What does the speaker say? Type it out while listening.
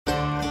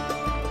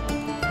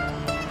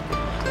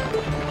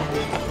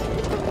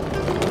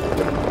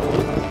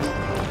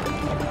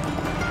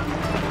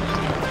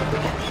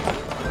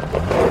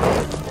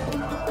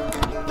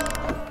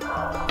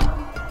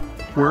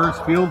Where's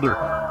Fielder?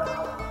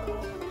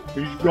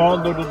 He's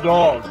gone to the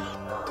dogs.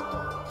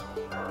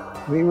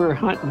 We were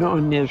hunting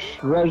on this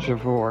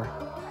reservoir.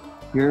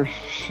 You're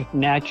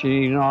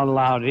naturally not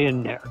allowed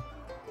in there.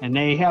 And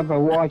they have a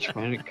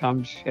watchman that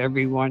comes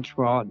every once in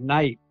a while at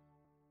night.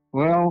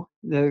 Well,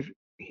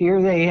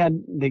 here they had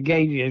the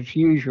gate as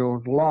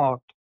usual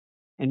locked,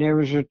 and there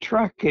was a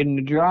truck in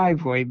the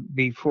driveway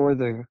before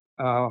the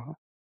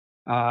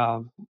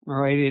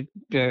right at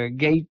the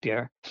gate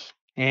there,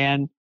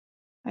 and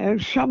there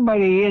was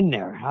somebody in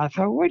there. I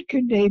thought, what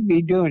could they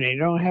be doing? They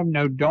don't have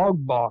no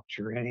dog box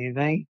or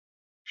anything.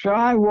 So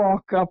I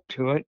walk up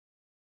to it,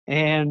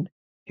 and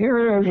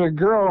here there's a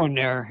girl in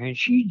there, and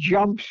she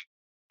jumps,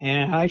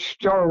 and I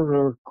startled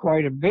her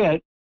quite a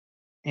bit.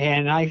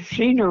 And I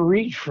seen her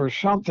reach for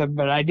something,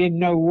 but I didn't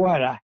know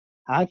what.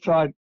 I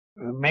thought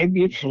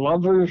maybe it's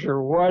lovers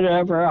or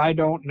whatever. I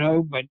don't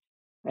know, but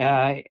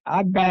I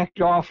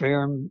backed off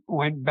here and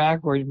went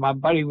backwards. My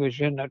buddy was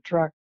in the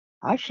truck.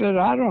 I said,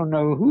 I don't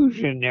know who's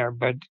in there,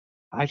 but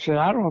I said,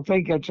 I don't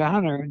think it's a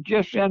hunter. And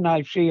just then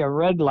I see a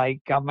red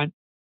light coming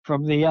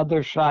from the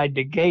other side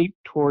the gate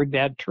toward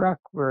that truck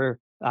where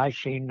I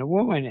seen the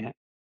woman in.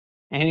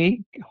 And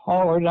he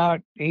hollered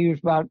out, he was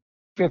about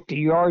 50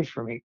 yards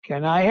from me.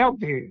 Can I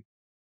help you?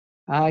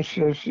 I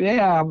says,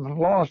 yeah, I've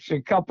lost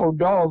a couple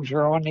dogs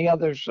are on the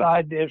other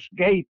side of this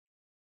gate.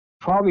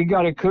 Probably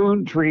got a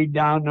coon tree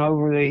down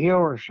over the hill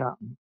or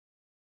something.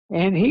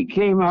 And he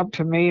came up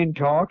to me and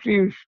talked. He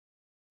was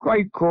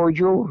quite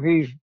cordial.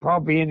 He's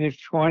probably in his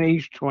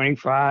 20s,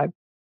 25.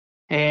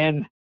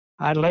 And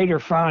I later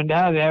found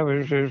out that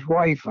was his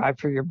wife. I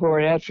figured,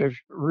 boy, that's a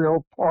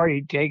real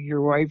party. Take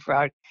your wife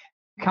out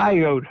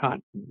coyote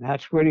hunting.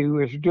 That's what he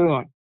was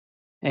doing.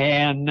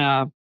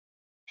 And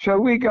so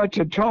we got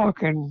to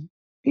talking.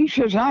 He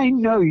says, I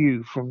know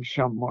you from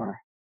somewhere.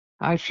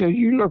 I said,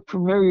 you look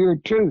familiar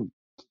too.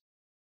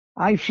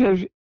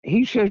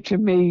 He said to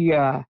me,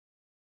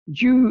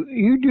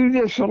 you do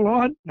this a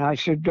lot? And I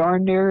said,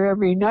 darn near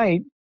every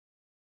night.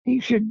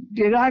 He said,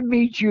 did I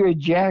meet you at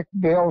Jack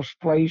Bell's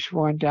place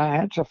one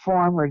time? That's a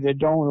farmer that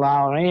don't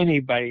allow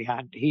anybody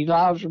hunt. He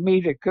allows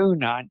me to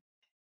coon hunt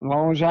as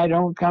long as I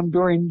don't come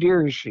during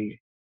deer season.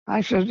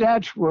 I said,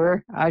 that's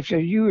where. I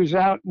said, you was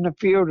out in the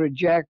field at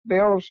Jack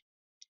Bell's,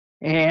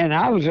 and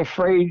I was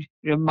afraid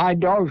that my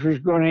dogs was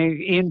going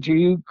to into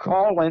you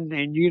calling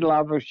and you'd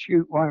have us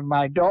shoot one of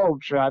my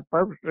dogs. So I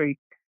purposely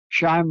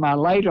shined my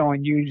light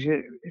on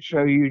you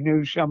so you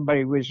knew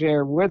somebody was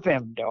there with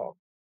them dogs.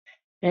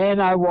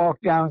 And I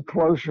walked down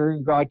closer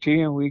and got to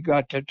you, and we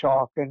got to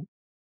talking.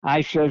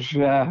 I says,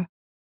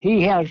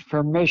 he has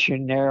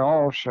permission there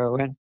also.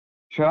 And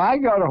so I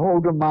got a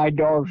hold of my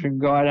dogs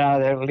and got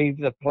out of there, leave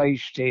the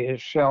place to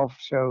himself.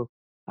 So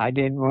I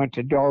didn't want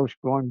the dogs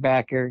going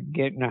back there and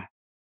getting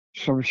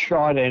some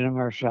shot in them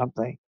or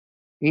something.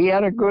 He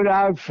had a good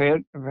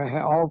outfit,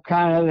 all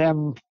kind of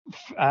them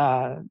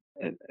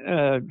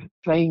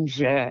things.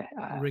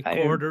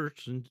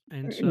 Recorders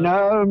and such?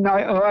 No,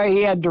 well,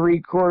 he had the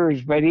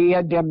recorders, but he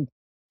had them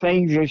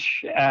things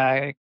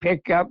that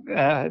pick up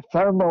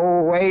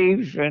thermal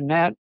waves and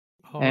that.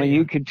 And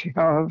you could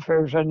tell if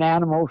there's an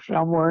animal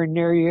somewhere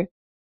near you.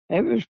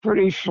 It was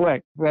pretty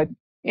slick. But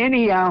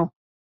anyhow,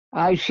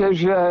 I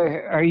says,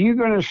 are you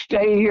going to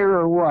stay here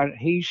or what?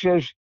 He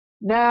says,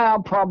 nah,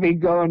 I'll probably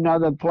go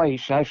another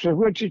place. I said,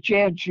 what's the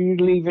chance of you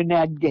leaving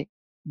that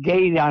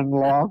gate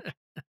unlocked?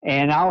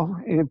 And I'll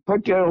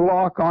put the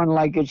lock on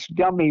like it's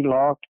dummy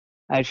locked.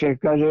 I said,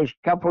 because there's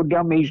a couple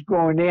dummies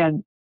going in.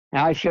 And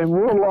I said,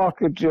 we'll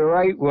lock it the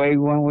right way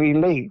when we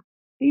leave.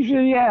 He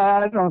said, yeah,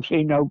 I don't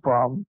see no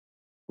problem.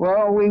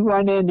 Well, we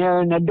went in there,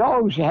 and the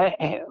dogs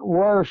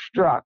were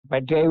struck,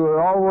 but they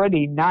were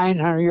already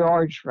 900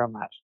 yards from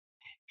us.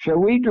 So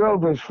we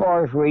drove as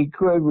far as we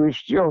could. We were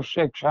still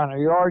 600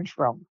 yards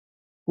from them.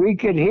 We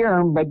could hear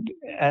them, but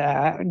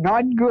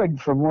not good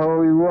from where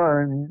we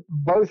were. And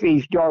both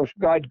these dogs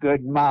got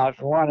good mouths,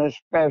 one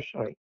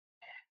especially.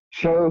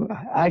 So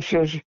I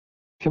says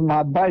to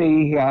my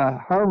buddy,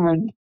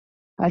 Herman,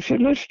 I said,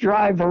 let's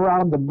drive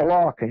around the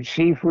block and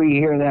see if we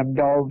hear them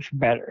dogs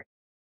better.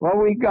 Well,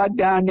 we got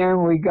down there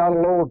and we got a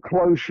little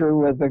closer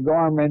with the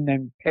Garmin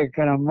and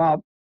picking them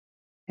up.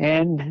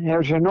 And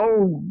there's an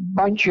old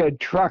bunch of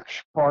trucks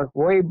parked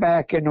way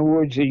back in the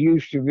woods. It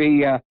used to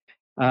be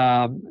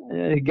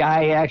the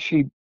guy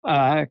actually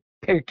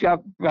picked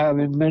up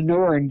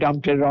manure and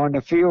dumped it on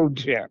the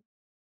fields there.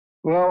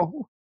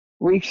 Well,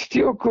 we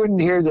still couldn't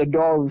hear the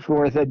dogs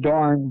worth a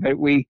darn, but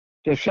we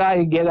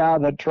decided to get out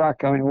of the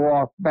truck and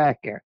walk back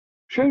there.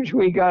 As soon as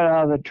we got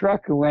out of the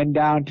truck, it went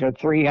down to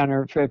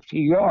 350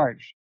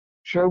 yards.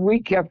 So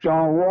we kept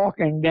on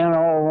walking. Then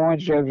all at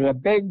once there was a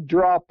big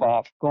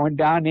drop-off going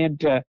down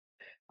into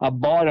a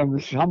bottom,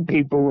 some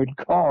people would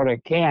call it a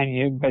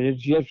canyon, but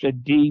it's just a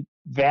deep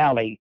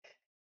valley.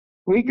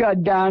 We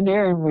got down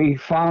there and we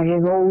found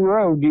an old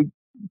road. You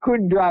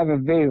couldn't drive a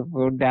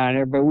vehicle down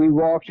there, but we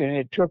walked and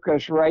it took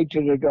us right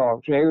to the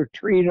dogs. They were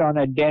treed on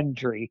a den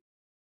tree.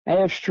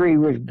 This tree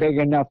was big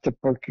enough to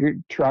put your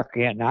truck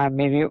in. I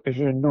mean, it was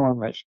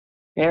enormous.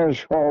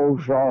 There's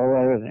holes all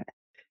over it.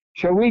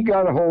 So we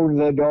got a hold of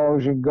the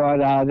dogs and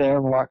got out of there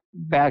and walked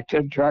back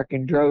to the truck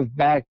and drove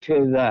back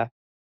to the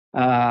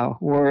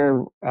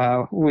where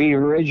we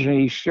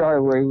originally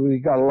started, where we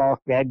got to lock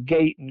that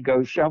gate and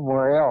go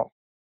somewhere else.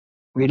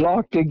 We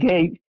locked the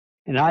gate,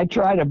 and I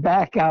tried to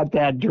back out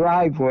that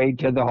driveway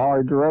to the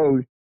hard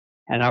road,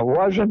 and I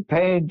wasn't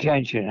paying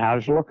attention. I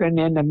was looking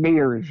in the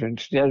mirrors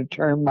instead of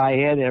turning my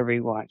head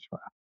every once in a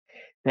while.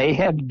 They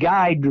had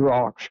guide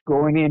rocks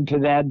going into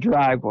that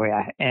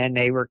driveway, and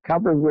they were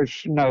covered with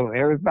snow.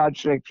 There was about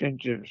 6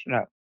 inches of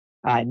snow.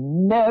 I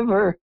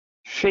never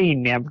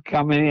seen them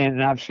coming in,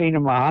 and I've seen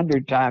them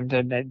 100 times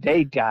in the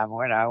daytime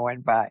when I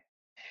went by.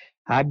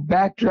 I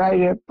backed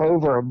right up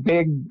over a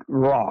big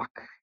rock.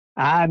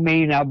 I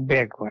mean a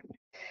big one.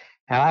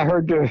 And I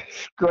heard the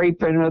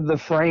scraping of the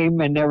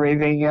frame and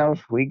everything else.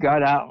 We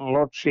got out and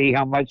looked, see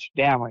how much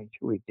damage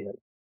we did.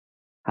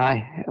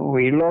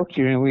 We looked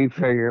and we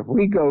figured if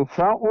we go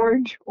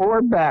frontwards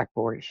or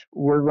backwards,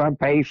 we're going to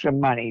pay some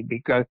money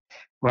because,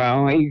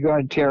 well, we're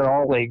going to tear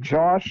all the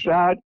exhausts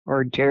out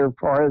or tear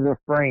part of the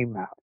frame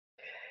out.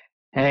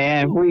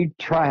 And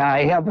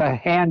I have a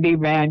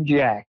handyman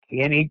jack.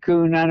 Any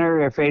coon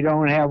hunter, if they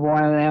don't have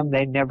one of them,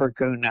 they never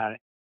coon hunt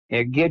it.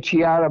 It gets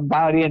you out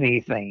about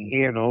anything.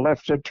 It'll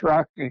lift the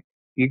truck.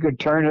 You could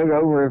turn it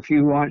over if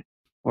you want.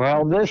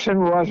 Well, this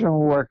one wasn't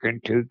working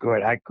too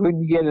good. I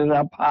couldn't get it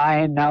up high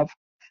enough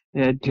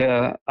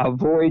to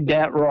avoid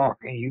that rock.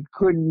 And you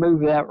couldn't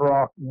move that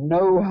rock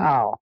no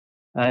how.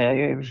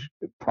 It was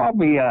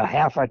probably a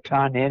half a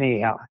ton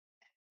anyhow.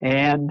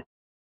 And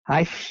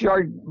I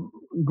started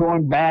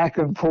going back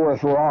and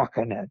forth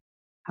rocking it.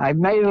 I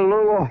made a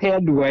little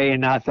headway,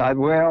 and I thought,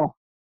 well,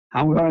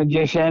 I'm going to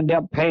just end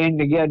up paying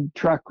to get the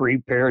truck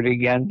repaired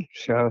again.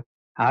 So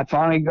I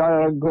finally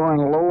got it going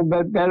a little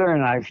bit better,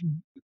 and I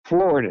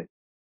floored it.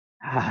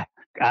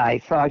 I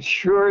thought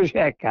sure as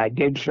heck I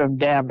did some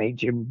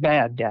damage and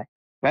bad damage.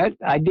 But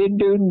I didn't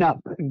do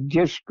nothing,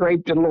 just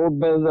scraped a little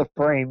bit of the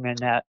frame in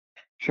that.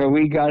 So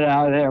we got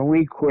out of there and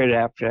we quit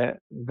after that.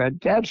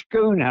 But that's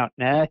coon hunting.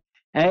 That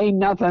ain't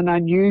nothing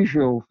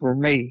unusual for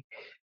me.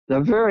 The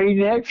very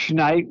next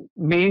night,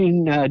 me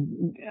and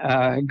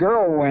a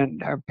girl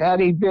went,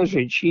 Patty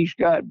Bissett. She's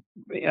got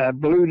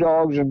blue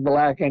dogs and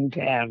black and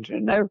tans,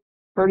 and they're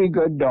pretty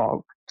good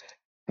dogs.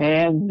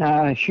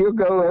 And she'll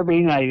go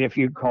every night if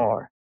you call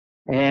her.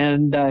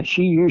 And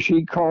she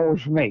usually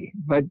calls me.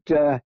 But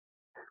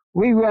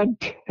we went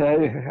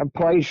to a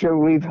place that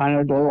we've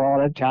hunted a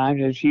lot of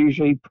times. It's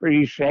usually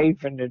pretty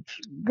safe, and it's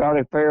got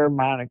a fair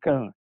amount of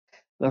coon.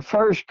 The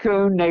first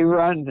coon they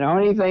run, the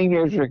only thing,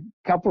 there's a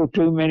couple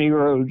too many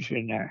roads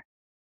in there.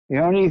 The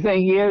only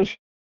thing is,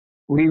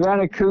 we run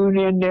a coon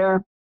in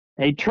there.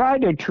 They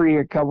tried a tree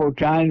a couple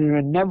times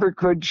and never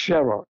could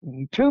settle.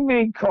 And too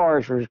many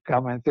cars was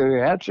coming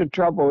through. That's the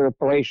trouble with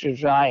the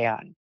places I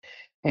hunt.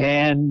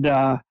 And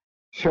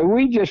so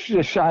we just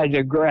decided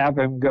to grab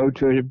him, go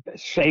to a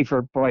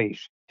safer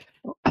place.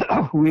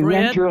 We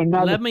went to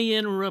another. Let me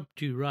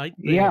interrupt you right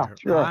there. Yeah,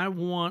 sure. I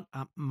want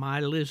my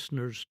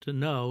listeners to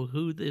know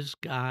who this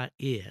guy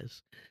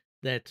is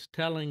that's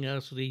telling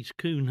us these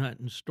coon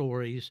hunting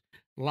stories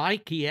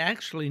like he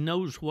actually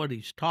knows what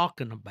he's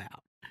talking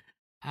about.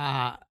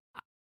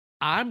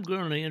 I'm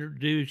going to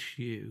introduce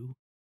you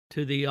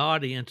to the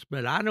audience,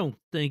 but I don't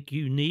think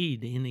you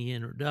need any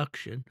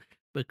introduction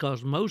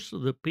because most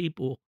of the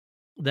people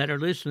that are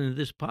listening to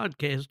this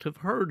podcast have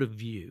heard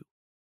of you.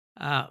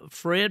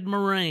 Fred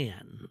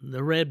Moran, the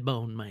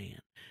Redbone Man.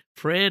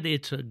 Fred,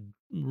 it's a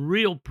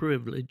real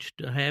privilege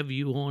to have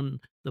you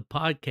on the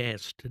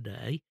podcast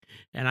today.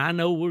 And I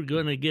know we're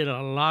going to get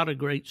a lot of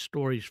great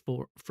stories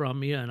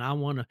from you, and I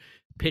want to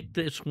pick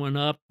this one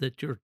up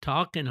that you're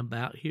talking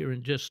about here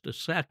in just a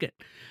second.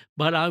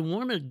 But I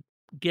want to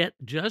get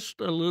just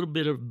a little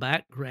bit of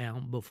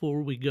background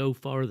before we go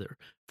further.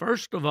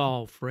 First of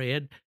all,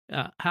 Fred,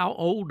 how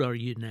old are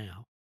you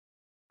now?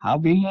 I'll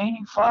be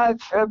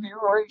 85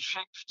 February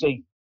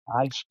 16th.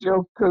 I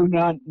still coon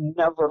hunt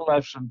never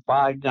less than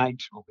 5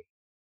 nights a week.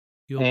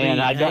 You'll be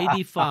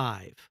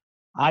 85.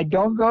 I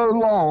don't go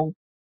long.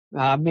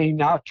 I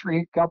mean, I'll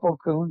tree a couple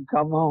coon,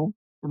 come home,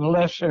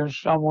 unless there's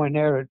someone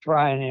there to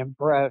try and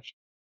impress.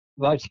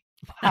 But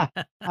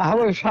I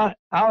was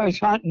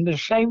hunting the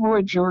same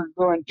woods we're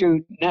going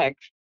to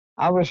next.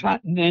 I was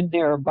hunting in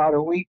there about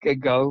a week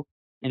ago,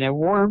 and it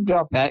warmed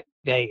up that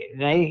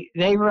day.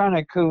 They run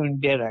a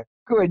coon, did a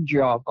good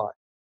job on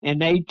it, and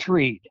they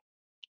treed.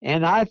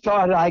 And I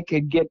thought I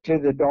could get to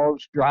the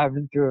dogs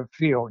driving through a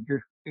field.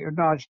 You're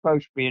not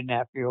supposed to be in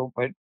that field,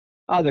 but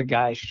other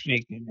guys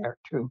sneak in there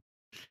too.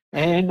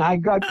 And I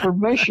got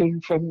permission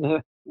from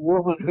the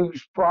woman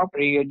whose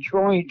property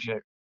adjoins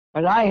it.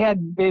 But I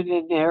hadn't been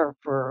in there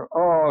for,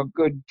 a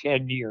good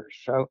 10 years.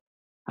 So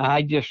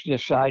I just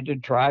decided to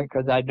try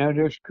because I know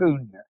there's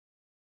coon there.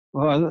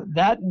 Well,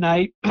 that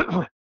night,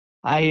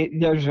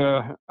 there's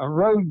a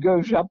road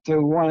goes up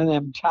to one of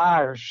them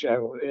tires,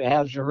 so it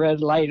has a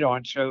red light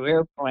on so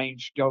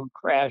airplanes don't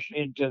crash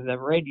into the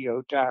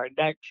radio tower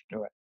next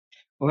to it.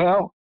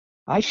 Well,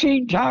 I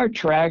seen tire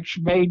tracks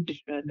made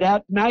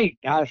that night.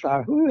 I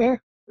thought, who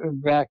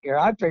back there.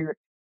 I figured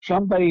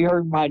somebody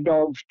heard my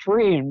dogs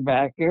treeing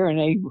back there, and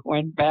they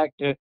went back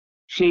to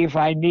see if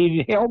I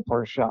needed help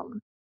or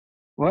something.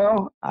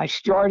 Well, I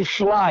started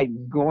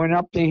sliding, going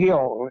up the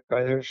hill.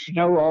 There's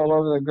snow all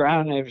over the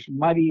ground. And it was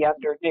muddy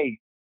underneath.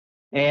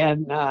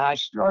 And I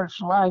started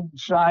sliding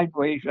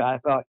sideways. I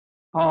thought,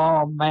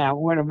 oh, man,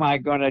 what am I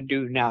going to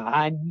do now?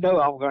 I know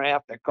I'm going to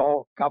have to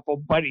call a couple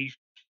buddies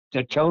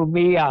to tow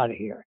me out of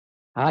here.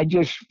 I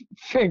just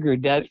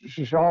figured that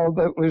was all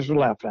that was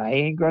left. I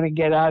ain't going to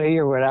get out of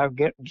here without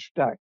getting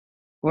stuck.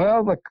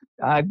 Well,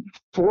 I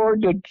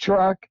floored the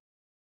truck,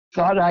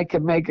 thought I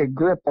could make a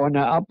grip on the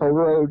upper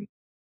road.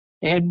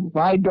 And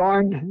by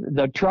darn,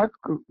 the truck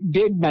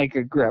did make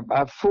a grip.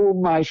 I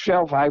fooled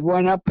myself. I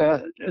went up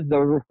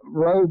the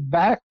road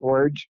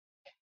backwards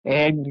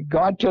and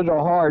got to the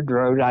hard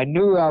road. I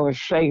knew I was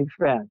safe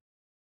then.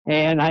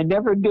 And I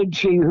never did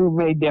see who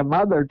made them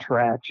other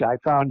tracks. I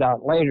found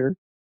out later.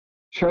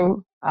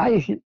 So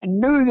I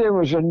knew there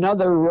was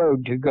another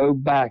road to go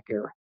back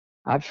there.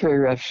 I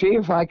figured I'd see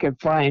if I could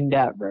find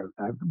that road.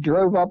 I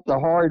drove up the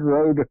hard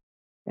road.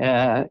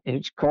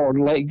 It's called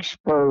Lake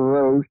Spur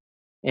Road.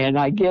 And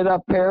I get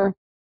up there,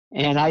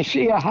 and I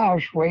see a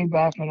house way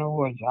back in the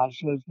woods. I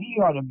says, he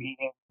ought to be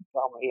able to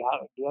tell me how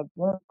to get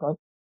there, because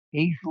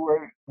he's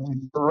where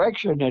the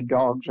direction the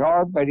dogs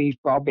are, but he's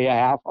probably a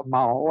half a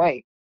mile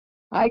away.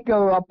 I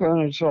go up,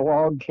 and it's a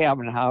log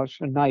cabin house,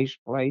 a nice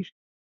place.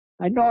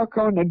 I knock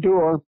on the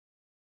door,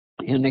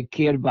 and a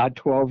kid about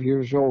 12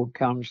 years old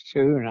comes to,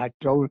 and I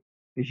told him,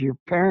 is your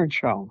parents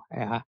home?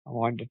 Yeah, I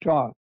wanted to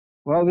talk.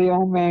 Well, the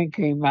old man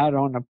came out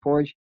on the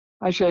porch.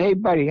 I said, hey,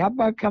 buddy, how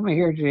about coming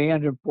here to the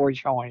end of the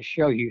porch? I want to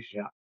show you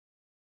something.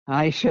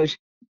 I says,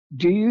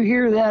 do you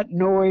hear that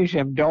noise,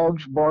 them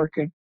dogs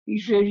barking? He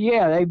says,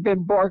 yeah, they've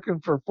been barking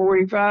for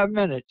 45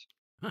 minutes.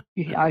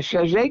 I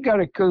says, they got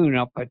a coon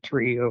up a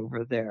tree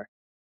over there.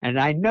 And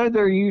I know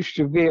there used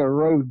to be a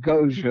road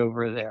goes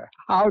over there.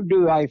 How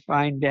do I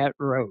find that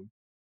road?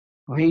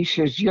 Well, he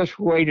says, just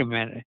wait a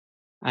minute.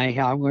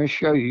 I'm going to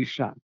show you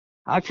something.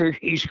 I figured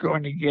he's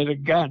going to get a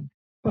gun,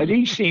 but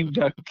he seemed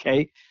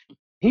okay.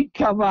 He'd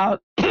come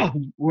out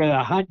with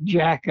a hunt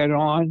jacket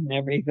on and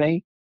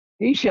everything.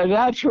 He said,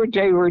 that's what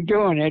they were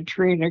doing at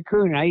Trina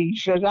Coon. He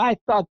said, I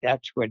thought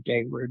that's what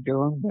they were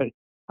doing, but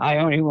I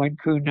only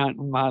went coon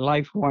hunting in my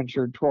life once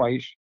or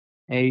twice.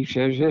 And he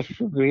says, this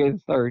will be the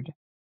third.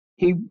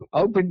 He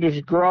opened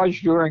his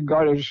garage door and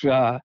got his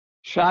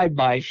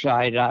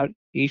side-by-side out.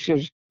 He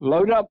says,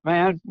 load up,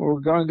 man.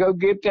 We're going to go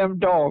get them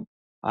dogs.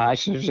 I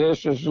says,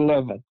 this is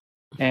living.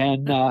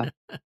 And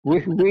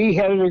we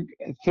headed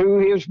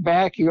through his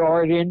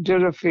backyard into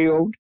the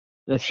field,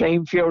 the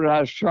same field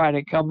I was trying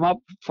to come up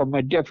from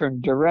a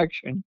different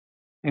direction.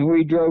 And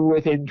we drove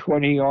within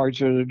 20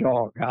 yards of the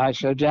dog. I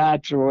said,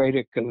 that's the way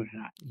to coon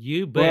hunt.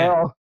 You bet.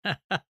 Well,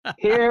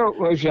 here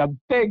was the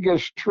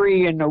biggest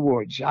tree in the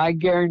woods. I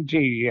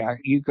guarantee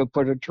you could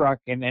put a truck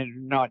in it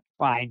and not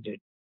find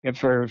it if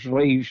there was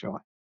leaves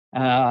on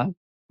it.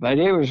 But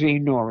it was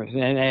enormous,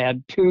 and it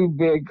had two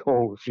big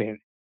holes in it.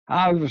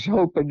 I was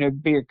hoping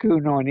there'd be a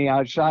coon on the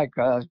outside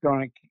because I was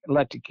going to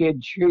let the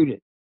kid shoot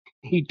it.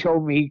 He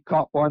told me he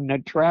caught one in a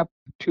trap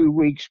 2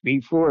 weeks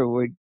before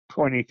with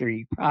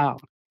 23 pounds.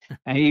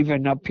 And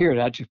even up here,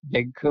 that's a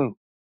big coon.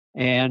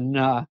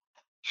 And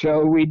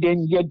so we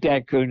didn't get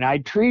that coon. I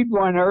treed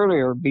one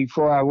earlier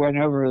before I went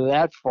over to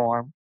that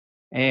farm.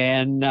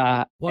 And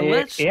well,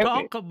 let's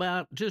talk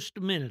about just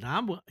a minute.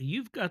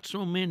 You've got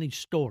so many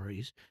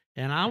stories,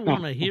 and I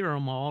want to hear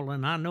them all,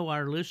 and I know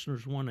our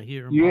listeners want to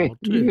hear them all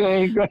too. You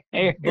ain't going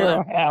to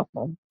hear half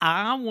of them.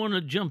 I want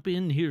to jump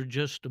in here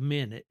just a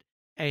minute,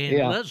 and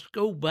let's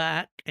go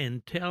back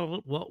and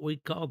tell what we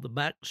call the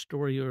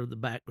backstory or the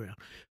background.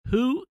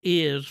 Who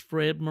is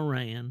Fred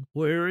Moran?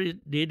 Where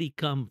did he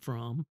come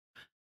from?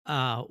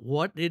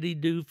 What did he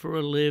do for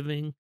a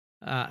living?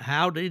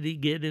 How did he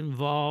get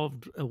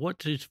involved?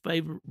 What's his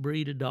favorite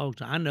breed of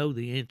dogs? I know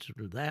the answer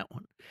to that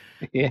one.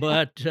 Yeah,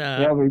 but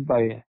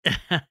everybody.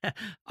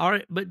 All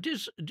right, but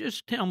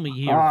just tell me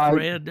here,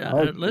 Fred.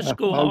 Let's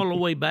go all the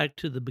way back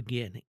to the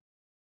beginning.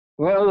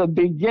 Well, the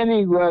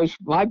beginning was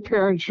my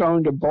parents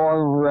owned a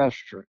bar and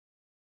restaurant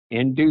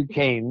in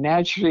Duquesne.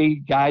 Naturally,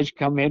 guys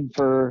come in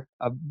for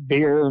a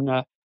beer and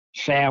a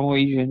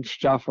sandwich and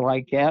stuff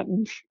like that,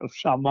 and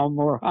some of them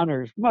were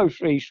hunters,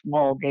 mostly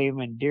small game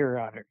and deer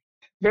hunters.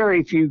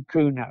 Very few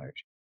coon hunters.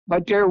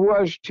 But there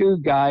was two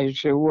guys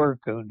that were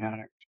coon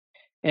hunters.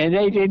 And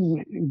they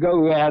didn't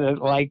go at it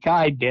like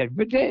I did,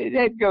 but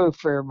they'd go a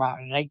fair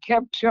amount. And they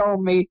kept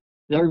telling me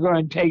they're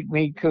going to take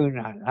me coon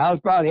hunting. I was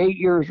about 8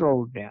 years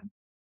old then.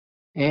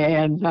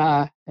 And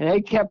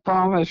they kept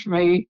promising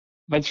me,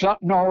 but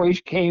something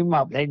always came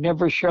up. They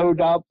never showed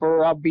up,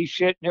 or I'll be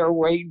sitting there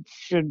waiting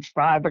since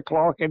 5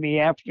 o'clock in the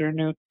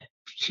afternoon.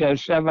 So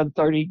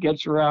 7:30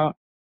 gets around.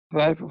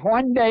 But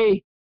one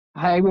day,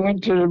 I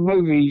went to the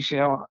movies.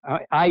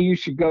 I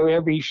used to go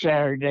every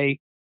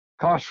Saturday.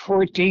 Cost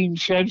 14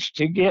 cents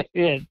to get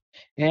in,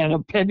 and a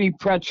penny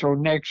pretzel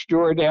next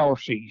door to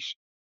Elsie's.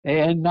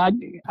 And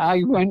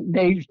I went.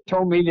 They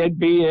told me they'd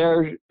be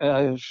there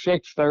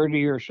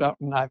 6:30 or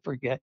something. I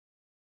forget.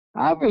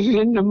 I was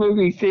in the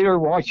movie theater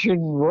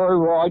watching Roy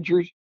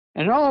Rogers,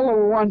 and all at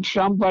once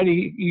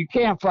somebody, you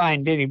can't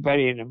find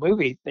anybody in the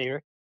movie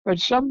theater, but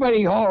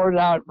somebody hollered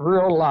out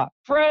real loud,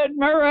 "Fred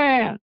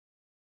Moran!"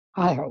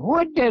 I thought,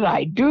 what did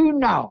I do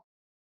now?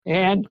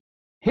 And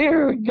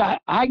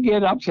I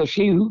get up to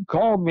see who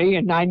called me,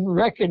 and I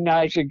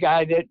recognize the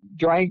guy that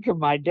drank at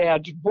my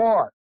dad's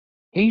bar.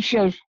 He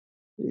says,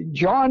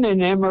 "John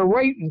and them are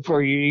waiting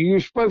for you. You're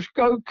supposed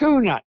to go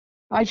coon hunt."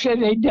 I said,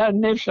 "They done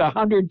this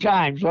 100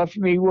 times, left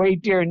me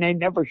wait there, and they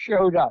never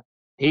showed up."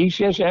 He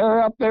says,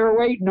 "They're up there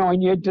waiting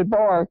on you at the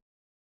bar."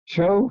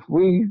 So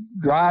we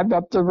drive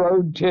up the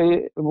road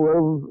to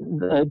where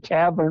the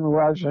tavern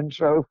was and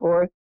so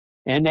forth.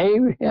 And they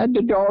had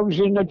the dogs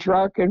in the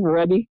truck and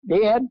ready.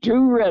 They had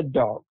 2 red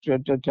dogs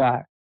at the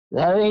time.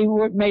 That ain't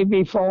what made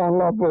me fall in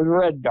love with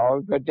red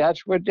dogs, but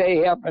that's what they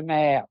happen to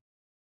have.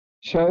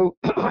 So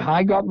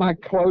I got my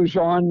clothes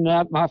on,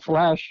 my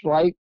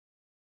flashlight,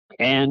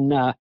 and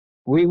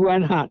we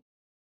went hunting.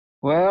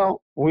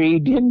 Well, we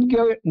didn't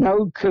get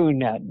no coon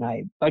that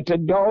night, but the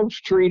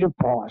dogs treated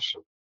a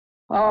possum.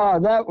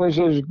 Oh, that was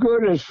as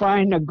good as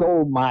finding a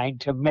gold mine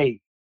to me.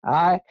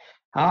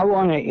 I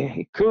want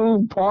a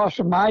coon,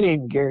 possum, I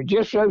didn't care.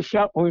 Just so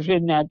something was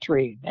in that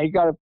tree. They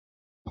got a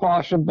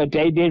possum, but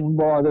they didn't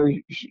bother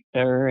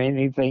or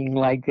anything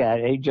like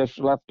that. They just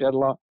left it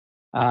alone.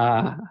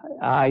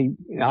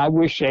 I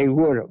wish they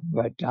would have,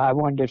 but I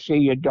wanted to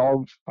see a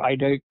dog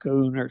fight a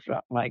coon or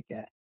something like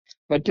that.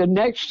 But the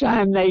next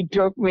time they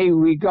took me,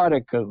 we got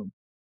a coon.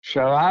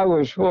 So I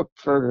was hooked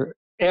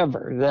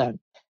forever then.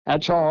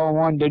 That's all I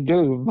wanted to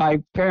do.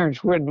 My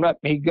parents wouldn't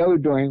let me go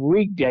during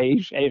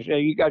weekdays. They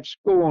said, "You got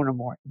school in the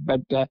morning."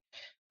 But,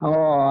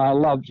 I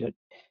loved it.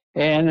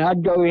 And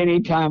I'd go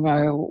anytime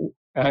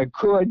I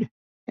could.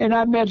 And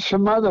I met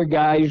some other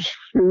guys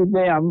through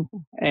them.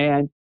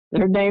 And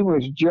their name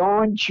was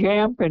John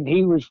Champ, and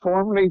he was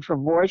formerly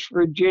from West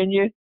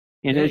Virginia.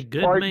 And his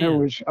partner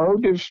was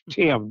Otis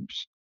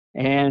Timms.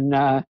 And,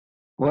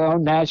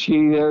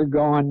 naturally, they're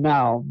gone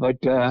now.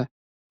 But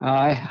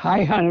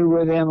I hunted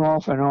with them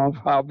off and on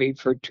probably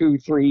for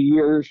 2-3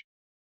 years.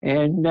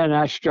 And then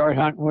I started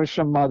hunting with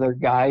some other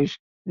guys.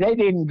 They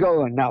didn't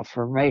go enough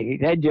for me.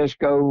 They'd just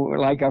go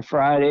like a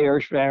Friday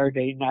or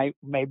Saturday night,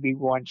 maybe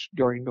once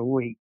during the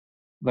week.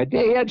 But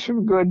they had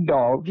some good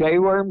dogs. They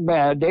weren't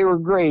bad. They were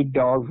grade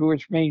dogs,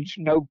 which means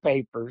no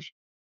papers.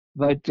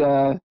 But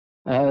they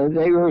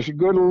were as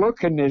good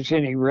looking as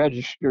any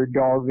registered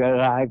dog that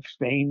I've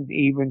seen,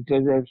 even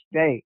to this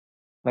day.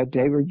 But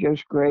they were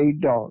just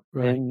grade dogs.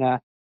 Right. And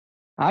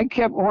I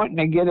kept wanting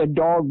to get a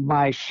dog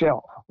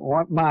myself,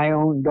 want my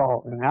own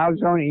dog. And I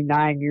was only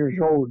 9 years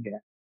old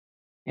then.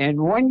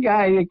 And one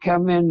guy that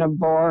come in the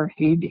bar,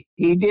 he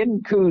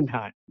didn't coon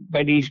hunt,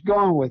 but he's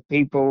gone with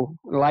people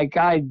like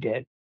I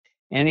did.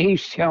 And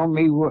he's telling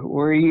me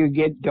where you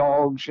get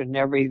dogs and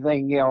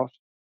everything else.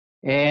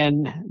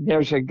 And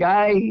there's a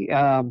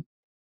guy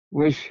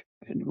was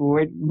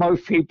what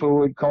most people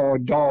would call a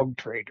dog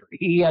trader.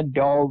 He had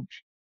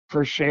dogs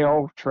for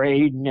sale,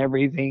 trade, and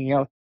everything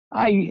else.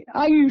 I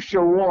used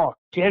to walk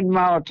 10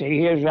 miles to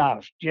his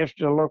house just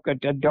to look at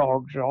the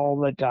dogs all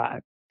the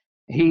time.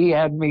 He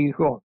had me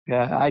hooked.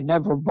 I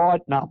never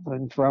bought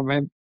nothing from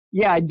him.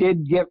 Yeah, I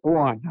did get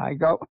one.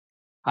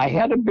 I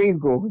had a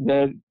beagle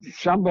that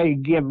somebody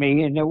gave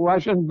me, and it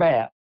wasn't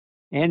bad.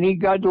 And he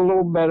got a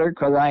little better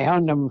because I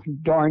hunt him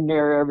darn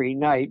near every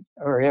night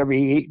or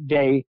every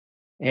day.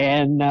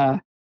 And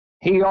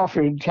he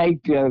offered to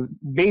take the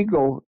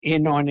beagle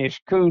in on his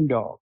coon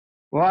dog.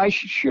 Well, I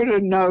should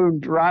have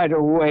known right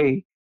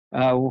away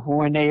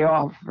when they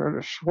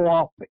offer to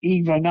swap,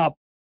 even up.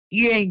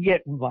 You ain't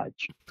getting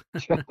much.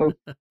 So,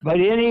 but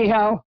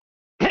anyhow,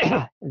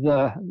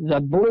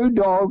 the blue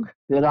dog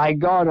that I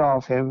got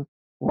off him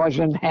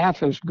wasn't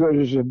half as good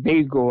as the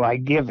beagle I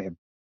give him.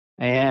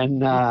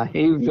 And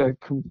he was a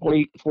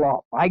complete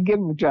flop. I give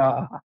him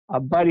to a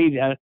buddy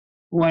that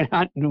went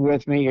hunting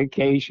with me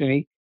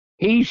occasionally.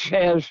 He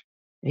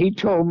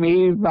told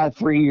me, he's about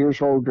 3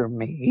 years older than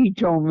me. He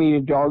told me the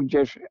dog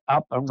just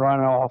up and run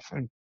off,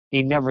 and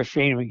he never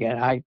seen him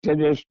again. To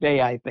this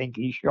day, I think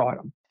he shot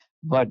him.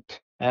 But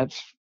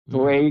that's the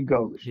way it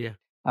goes. Yeah.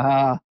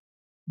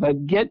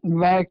 But getting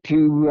back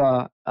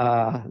to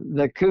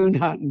the coon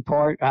hunting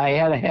part, I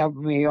had to have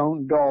my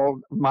own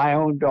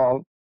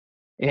dog.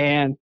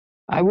 And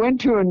I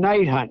went to a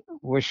night hunt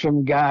with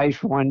some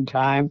guys one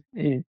time.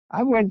 And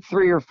I went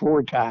 3 or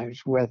 4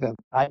 times with them.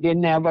 I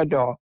didn't have a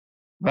dog.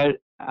 But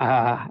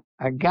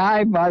a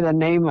guy by the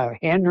name of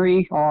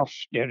Henry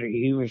Hofstadter,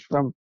 he was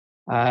from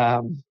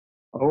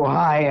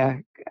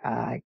Ohio.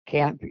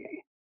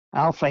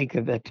 I'll think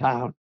of the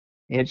town.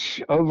 It's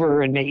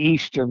over in the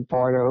eastern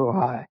part of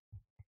Ohio.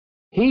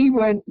 He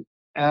went,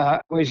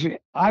 I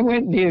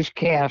went in his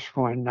cast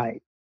one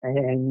night,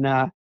 and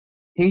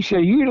he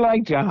said, "You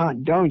like to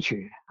hunt, don't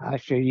you?" I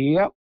said,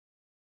 "Yep."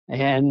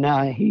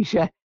 And he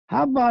said,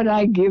 "How about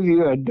I give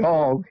you a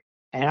dog,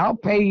 and I'll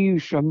pay you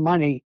some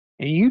money,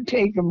 and you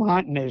take him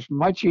hunting as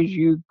much as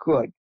you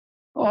could.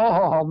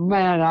 Oh,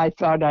 man, I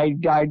thought I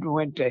died and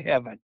went to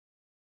heaven.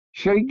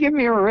 So he gave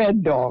me a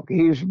red dog.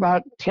 He was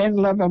about 10,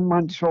 11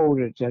 months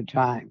old at the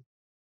time.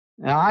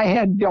 Now, I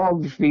had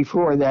dogs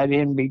before that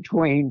in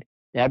between.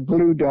 That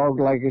blue dog,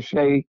 like I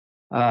say,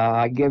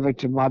 I give it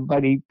to my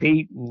buddy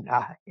Pete, and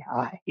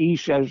he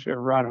says to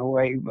run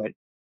away, but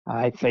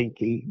I think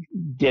he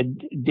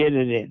did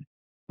it in.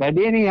 But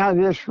anyhow,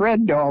 this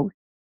red dog,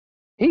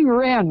 he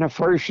ran the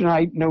first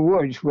night in the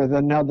woods with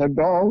another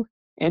dog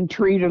and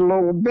treated a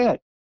little bit.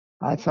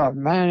 I thought,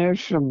 man,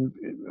 there's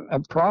a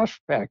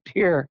prospect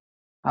here.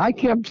 I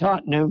kept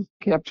hunting him,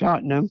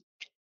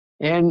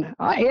 and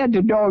I had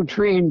the dog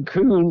treeing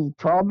coon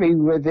probably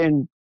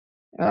within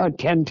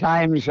 10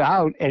 times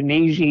out, an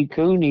easy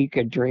coon he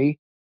could tree.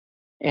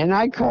 And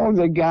I called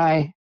the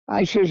guy.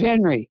 I says,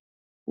 Henry,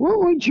 what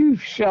would you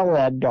sell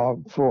that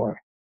dog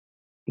for?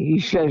 He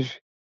says,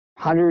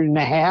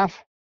 100.5.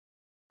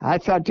 I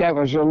thought that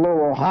was a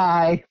little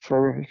high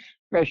for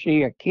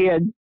especially a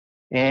kid.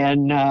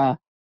 And I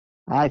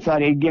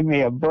thought he'd give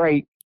me a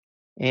break.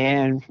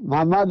 And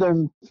my mother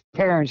and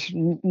parents,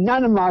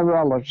 none of my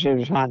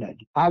relatives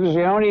hunted. I was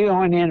the only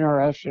one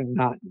interested in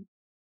hunting.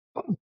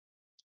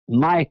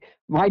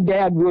 My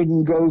dad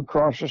wouldn't go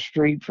across the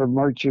street for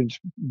Merchant's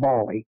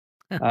Bally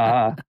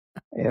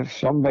if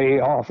somebody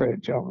offered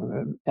it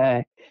to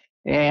him.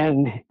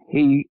 And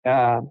he,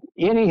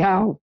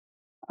 anyhow,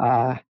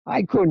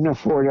 I couldn't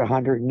afford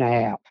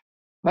 100.5.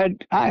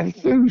 But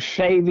through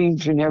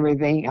savings and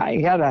everything,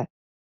 I had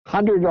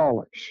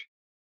 $100.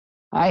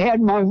 I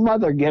had my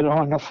mother get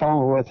on the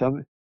phone with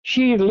him.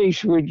 She at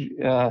least would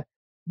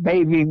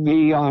baby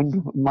me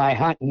on my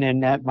hunting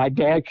and that. My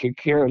dad could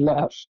care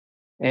less.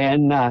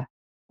 And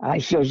I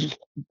says,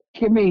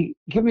 give me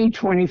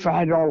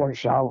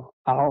 $25.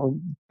 I'll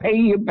pay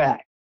you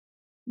back.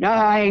 No,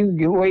 I ain't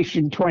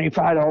wasting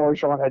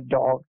 $25 on a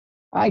dog.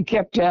 I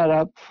kept that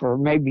up for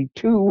maybe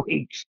 2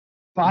 weeks.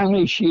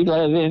 Finally, she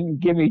let in,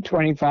 give me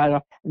 $25.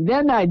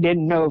 Then I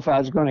didn't know if I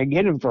was going to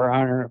get him for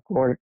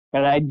 $125,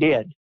 but I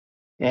did.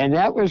 And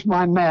that was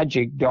my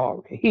magic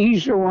dog.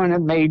 He's the one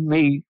that made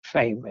me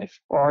famous, as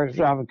far as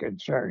I'm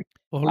concerned.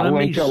 Well,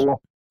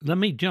 let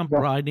me jump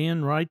right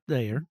in right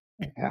there.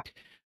 Yeah.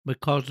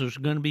 Because there's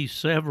going to be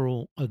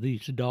several of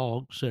these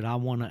dogs that I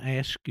want to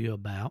ask you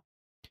about.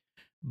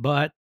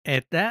 But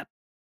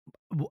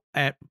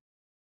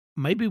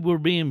maybe we're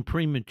being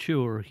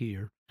premature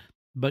here,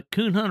 but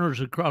coon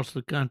hunters across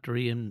the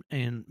country, and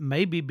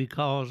maybe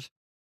because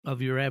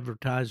of your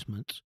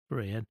advertisements,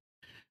 Fred,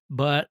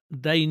 but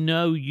they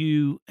know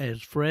you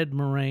as Fred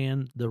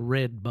Moran, the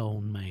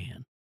Redbone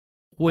Man.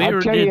 Where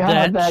I'll tell did you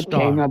how that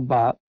start? came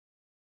about.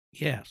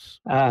 Yes.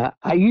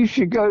 I used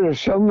to go to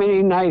so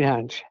many night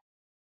hunts.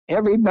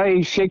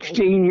 Everybody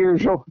 16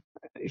 years old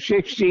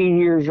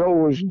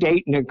was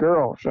dating a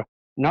girl. So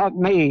not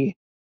me.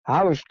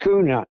 I was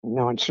coon hunting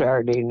on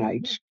Saturday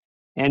nights,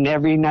 and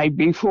every night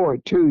before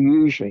too,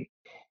 usually.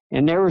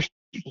 And there was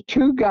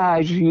 2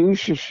 guys who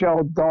used to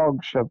sell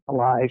dog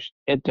supplies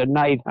at the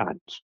night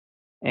hunts.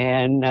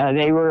 And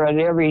they were at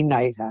every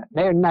night hunt.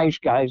 They're nice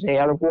guys. They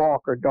had a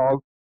walker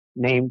dog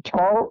named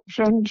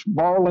Tarzan's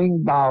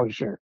Bawling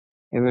Bowser.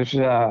 It was,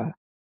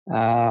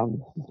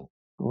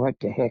 what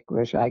the heck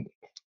was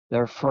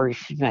their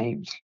first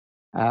names?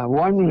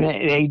 One,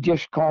 they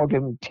just called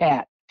him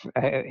Tat.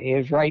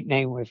 His right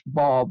name was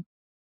Bob.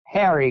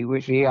 Harry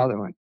was the other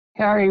one.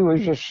 Harry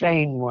was the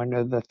sane one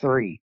of the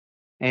 3.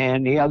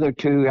 And the other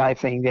 2, I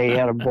think they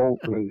had a bolt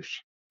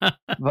loose.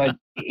 But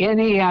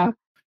anyhow,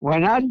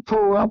 when I'd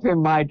pull up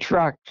in my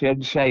truck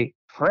and say,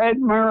 Fred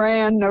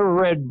Moran, the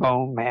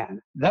Redbone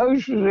Man,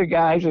 those are the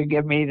guys that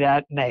give me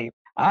that name.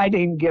 I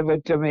didn't give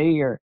it to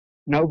me or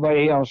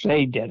nobody else,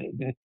 they did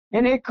it.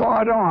 And it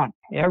caught on.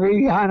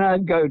 Every hunt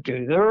I'd go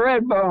to, the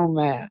Redbone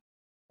Man.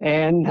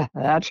 And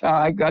that's how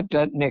I got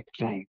that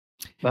nickname.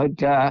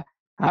 But I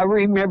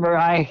remember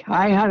I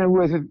hunted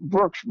with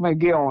Brooks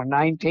McGill in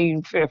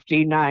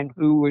 1959,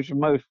 who was the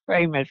most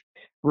famous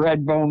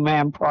Redbone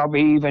Man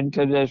probably even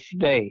to this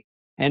day.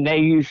 And they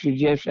used to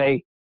just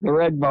say, the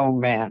Redbone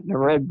Man,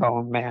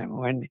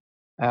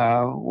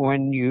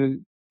 when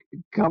you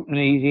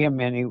accompanied him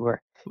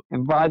anywhere.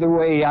 And by the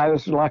way, I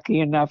was lucky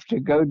enough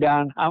to go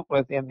down and hunt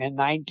with him in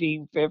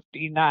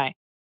 1959.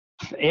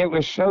 It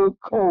was so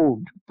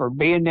cold for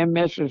being in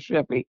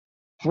Mississippi.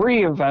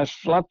 3 of us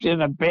slept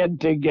in a bed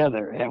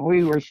together, and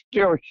we were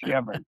still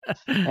shivering.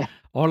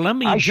 Or let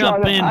me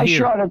jump in here. I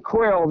shot a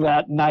quail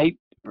that night,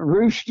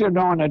 roosted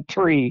on a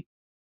tree.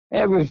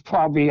 It was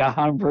probably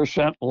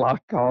 100%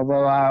 luck,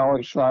 although I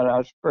always thought I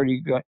was pretty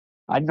good.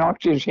 I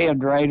knocked his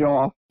head right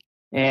off,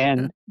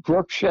 and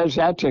Brooks says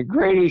that's the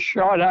greatest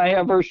shot I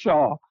ever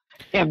saw.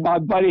 And my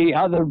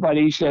other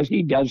buddy says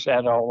he does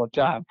that all the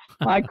time.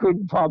 I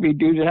couldn't probably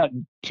do that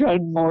in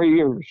 10 more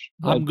years.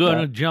 I'm going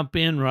to jump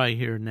in right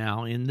here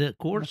now. In the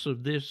course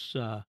of this,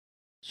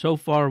 so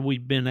far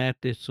we've been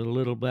at this a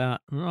little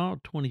about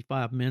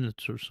 25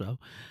 minutes or so.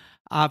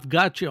 I've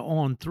got you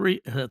on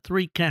 3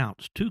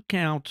 counts, 2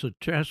 counts of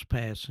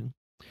trespassing.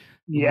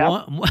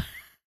 Yeah.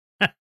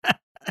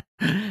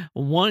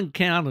 one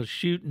count of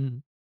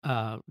shooting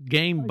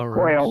game birds.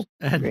 Quail.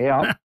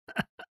 Yeah.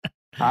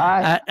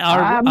 But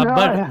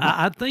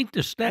I think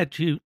the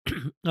statute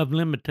of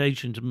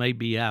limitations may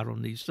be out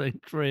on these things,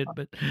 Fred,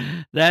 but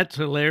that's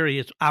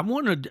hilarious. I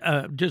want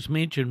to just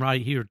mention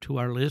right here to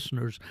our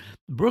listeners,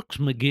 Brooks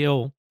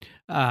McGill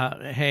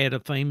had a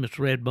famous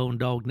Redbone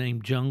dog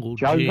named Jungle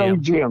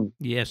Jim.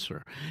 Yes,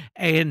 sir.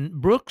 And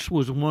Brooks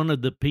was one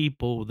of the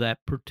people that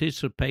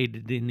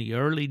participated in the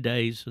early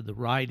days of the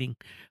writing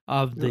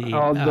of the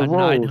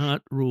night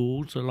hunt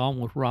rules, along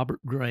with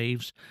Robert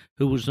Graves,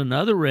 who was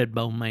another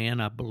Redbone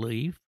man, I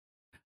believe.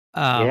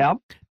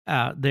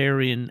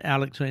 There in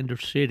Alexander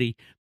City,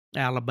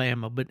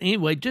 Alabama. But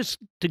anyway, just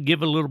to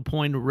give a little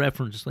point of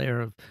reference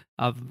there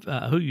of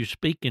who you're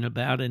speaking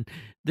about, and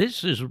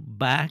this is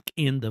back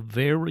in the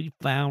very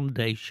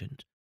foundations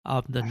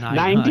of the night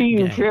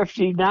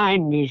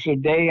 1959 is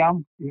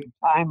the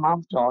time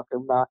I'm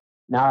talking about.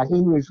 Now,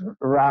 he was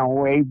around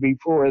way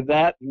before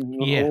that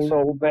and a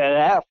little bit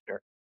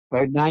after.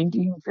 But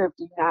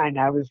 1959,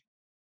 I was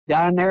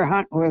down there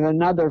hunting with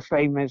another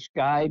famous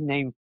guy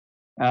named,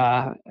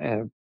 I'll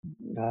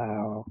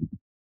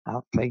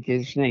think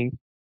his name.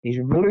 He's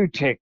a blue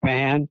tick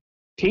man,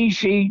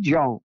 T.C.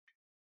 Jones.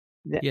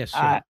 Yes,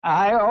 sir.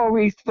 I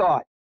always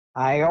thought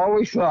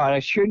I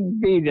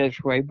shouldn't be this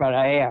way, but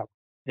I am.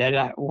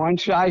 That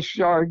once I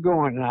started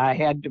going, and I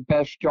had the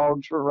best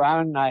dogs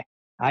around, and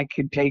I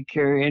could take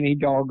care of any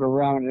dog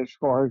around as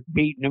far as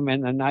beating them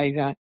in the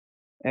night,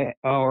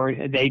 or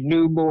they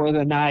knew more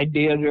than I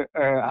did,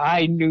 or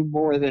I knew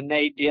more than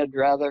they did,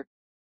 rather.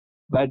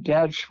 But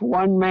that's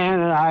one man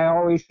that I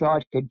always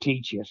thought could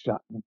teach you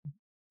something.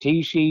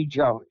 T.C.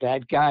 Jones.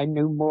 That guy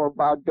knew more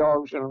about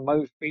dogs than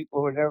most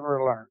people would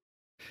ever learn.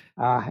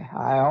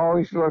 I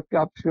always looked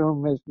up to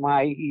him as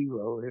my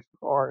hero as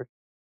far as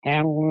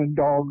handling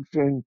dogs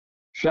and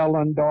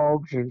selling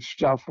dogs and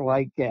stuff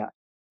like that.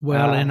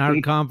 Well, in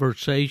our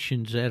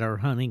conversations at our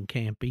hunting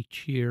camp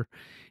each year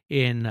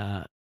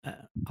in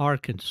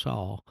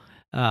Arkansas,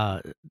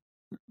 a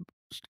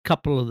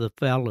couple of the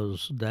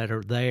fellows that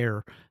are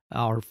there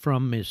are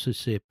from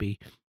Mississippi,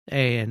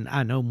 and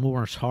I know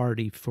Morris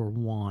Hardy, for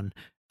one,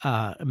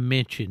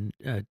 mentioned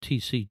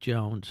T.C.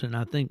 Jones, and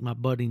I think my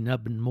buddy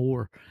Nubbin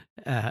Moore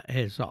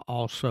has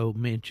also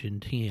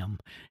mentioned him.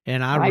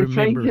 And I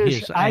remember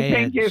his ads. I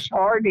think this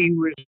Hardy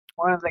was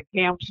one of the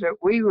camps that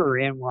we were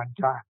in one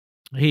time.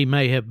 He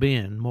may have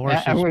been.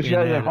 Morris That was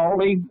at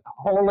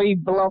Holy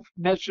Bluff,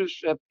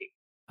 Mississippi.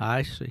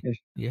 I see.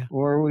 Yeah.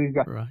 Where we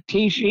got. Right.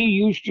 T.C.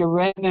 used to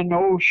rent an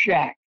old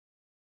shack,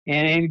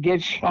 and he'd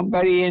get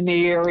somebody in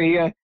the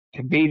area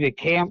to be the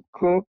camp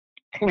cook,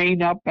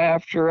 clean up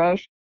after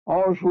us.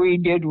 All we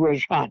did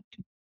was hunt.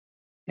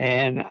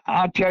 And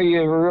I'll tell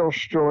you a real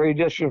story.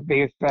 This will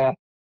be fast.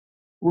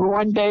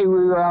 One day we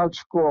were out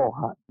squirrel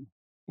hunting,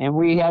 and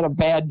we had a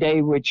bad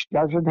day, which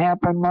doesn't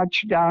happen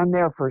much down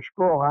there for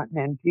squirrel hunting.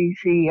 And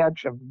TC had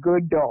some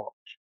good dogs.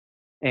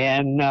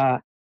 And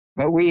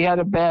but we had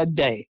a bad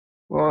day.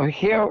 Well,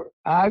 here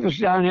I was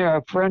down there.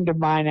 A friend of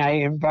mine I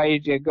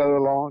invited to go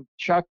along,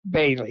 Chuck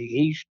Bailey.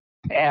 He's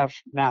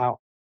passed now,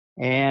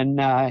 and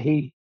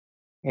he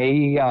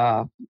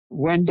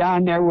went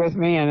down there with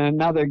me and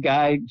another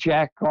guy,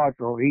 Jack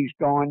Cottrell. He's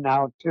going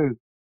now too.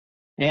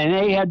 And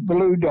they had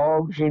blue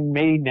dogs and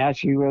me,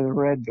 Nessie, with a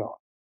red dog.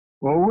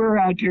 Well, we're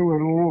out there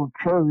with a little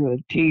cur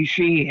that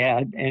TC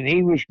had, and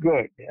he was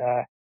good.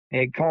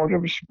 They called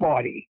him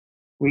Spotty.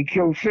 We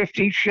killed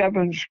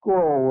 57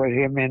 squirrel with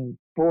him in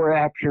 4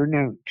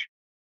 afternoons,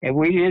 and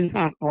we didn't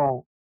hunt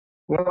long.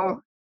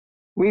 Well,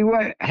 we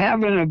were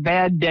having a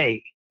bad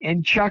day.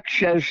 And Chuck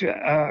says,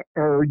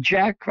 or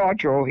Jack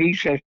Cottrell, he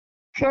says,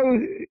 throw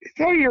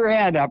your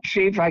hand up,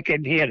 see if I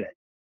can hit it.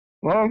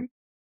 Well,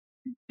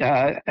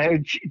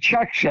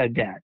 Chuck said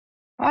that.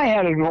 I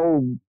had an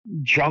old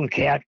junk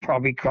hat,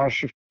 probably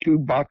cost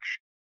 $2.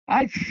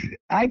 I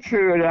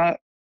threw it up,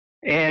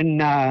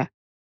 and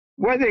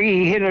whether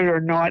he hit it or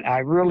not, I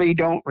really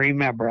don't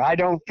remember. I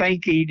don't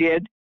think he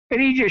did, but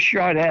he just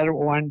shot at it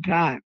one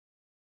time.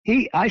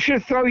 I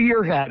said, throw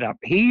your hat up.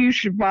 He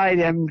used to buy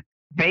them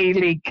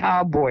Bailey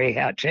cowboy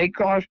hats. They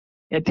cost,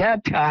 at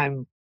that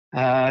time,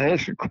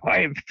 this is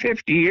quite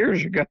 50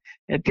 years ago,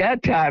 at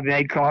that time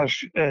they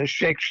cost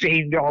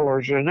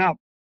 $16 and up.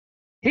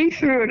 He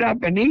threw it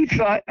up, and he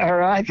thought,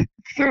 or I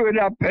threw it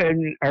up,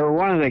 or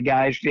one of the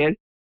guys did,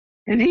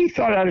 and he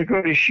thought I was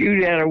going to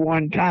shoot at it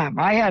one time.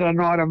 I had an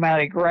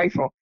automatic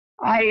rifle.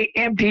 I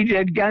emptied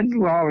that gun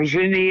while I was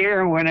in the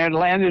air, and when it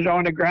landed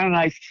on the ground,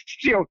 I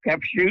still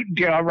kept shooting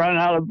till I ran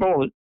out of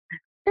bullets.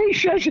 He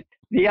says,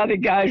 the other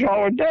guys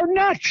all, they're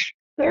nuts.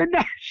 They're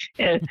nuts.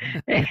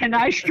 And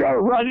I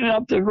started running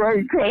up the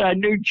road because I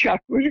knew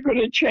Chuck was going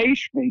to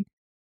chase me.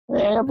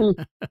 And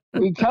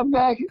we come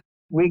back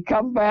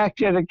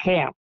to the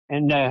camp,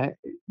 and the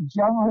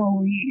general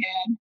we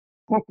had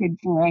cooking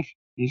for us,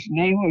 his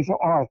name was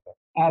Arthur.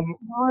 A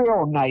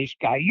real nice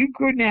guy. You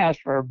couldn't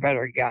ask for a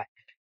better guy.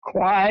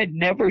 Quiet,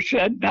 never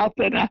said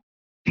nothing.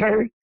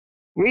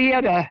 We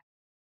had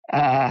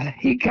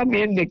he come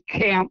into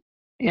camp,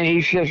 and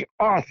he says,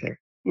 Arthur,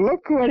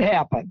 look what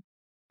happened.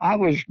 I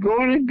was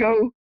going to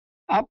go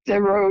up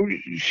the road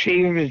to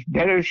see if it's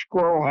better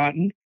squirrel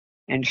hunting,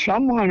 and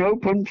someone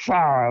opened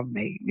fire on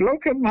me.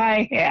 Look at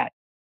my hat.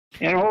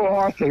 And old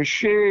Arthur,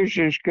 serious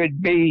as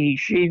could be, he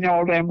seen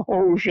all them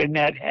holes in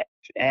that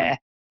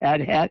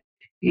hat.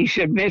 He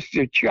said,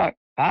 Mr. Chuck,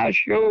 I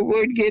sure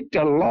would get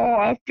the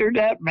law after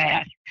that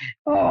man.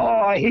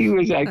 Oh, he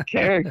was a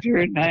character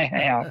in the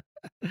house.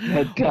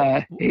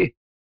 But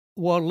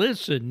well,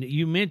 listen,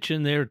 you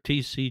mentioned there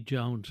T.C.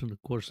 Jones, and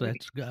of course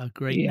that's a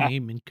great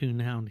name in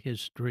coonhound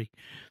history.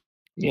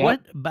 Yep.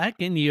 What, back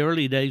in the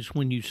early days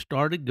when you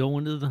started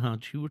going to the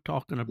hunts, you were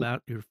talking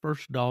about your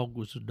first dog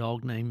was a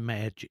dog named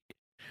Magic.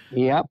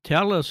 Yep.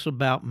 Tell us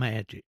about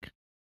Magic.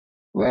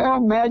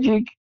 Well,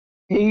 Magic,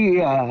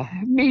 he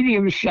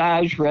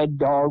medium-sized red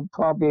dog,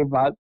 probably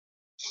about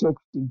 60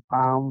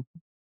 pounds,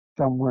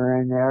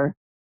 somewhere in there.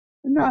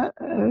 Not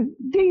a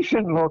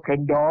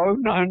decent-looking dog,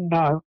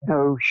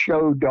 no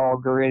show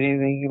dog or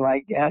anything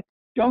like that.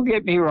 Don't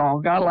get me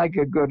wrong, I like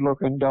a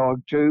good-looking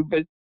dog too,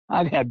 but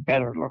I've had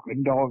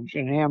better-looking dogs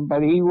than him.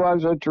 But he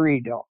was a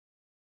tree dog.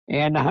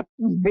 And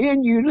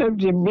being you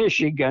lived in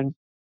Michigan,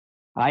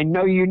 I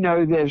know you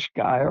know this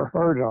guy or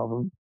heard of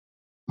him,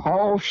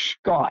 Paul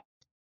Scott.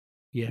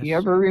 Yes. You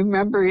ever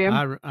remember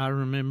him? I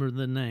remember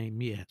the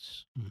name,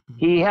 yes. Mm-hmm.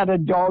 He had a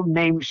dog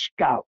named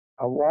Scout,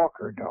 a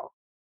walker dog.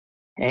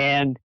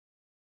 And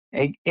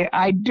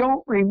I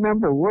don't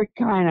remember what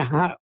kind of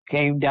hunt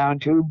came down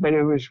to, but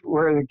it was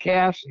where the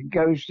cast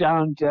goes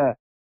down to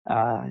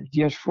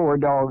just 4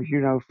 dogs,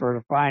 for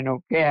the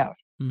final cast.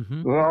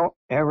 Mm-hmm. Well,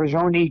 there was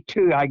only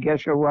 2. I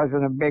guess it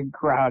wasn't a big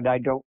crowd. I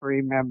don't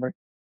remember.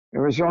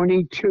 There was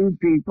only 2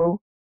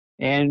 people,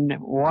 and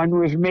one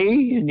was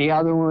me, and the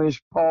other one was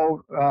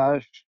Paul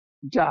or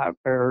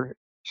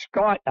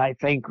Scott, I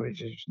think was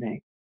his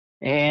name.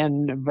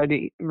 But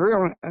he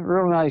real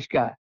nice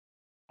guy.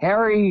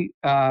 Harry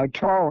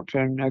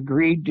Tarleton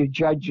agreed to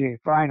judge the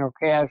final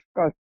cast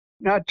because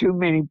not too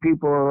many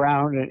people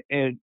around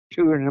at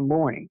 2 in the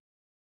morning.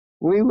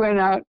 We went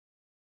out.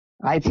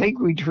 I think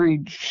we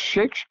treed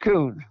 6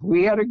 coons.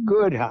 We had a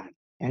good hunt,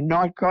 and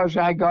not because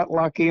I got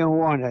lucky and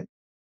won it.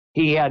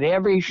 He had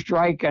every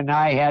strike and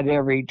I had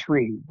every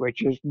tree,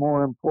 which is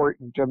more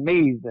important to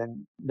me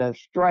than the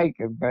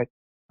striking, but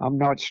I'm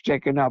not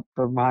sticking up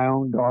for my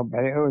own dog.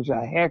 But it was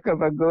a heck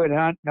of a good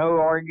hunt, no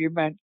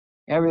argument,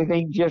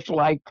 everything just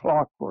like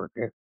clockwork.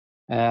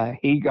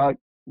 He got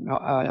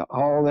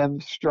all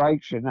them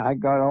strikes and I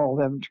got all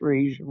them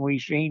trees, and we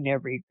seen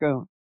every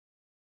coon.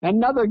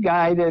 Another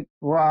guy that,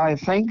 well, I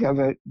think of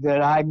it,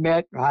 that I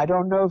met, I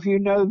don't know if you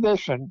know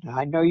this one,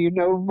 I know you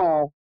know them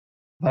all,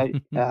 but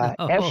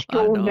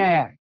Estel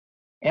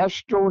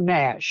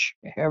Nash.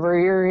 Ever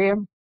hear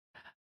him?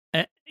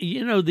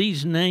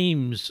 These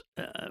names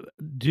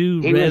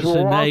do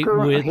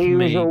resonate with me. He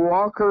was a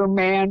walker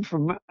man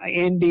from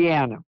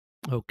Indiana.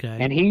 Okay.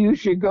 And he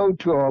used to go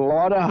to a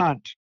lot of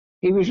hunts.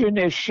 He was in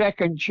his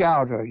second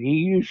childhood. He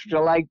used to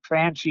like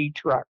fancy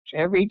trucks.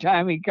 Every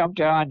time he come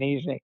to hunt,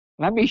 he'd say,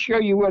 let me show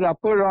you what I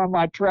put on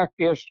my truck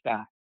this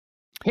time.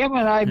 Him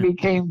and I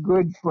became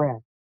good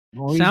friends.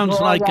 Sounds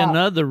like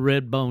another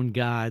Redbone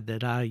guy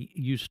that I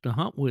used to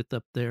hunt with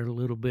up there a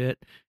little bit,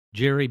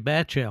 Jerry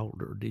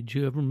Batchelder. Did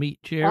you ever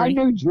meet Jerry? I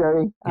knew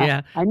Jerry.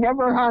 Yeah. I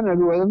never hunted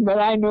with him, but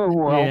I knew him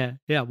well.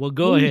 Yeah. Well,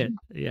 go ahead.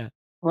 Yeah.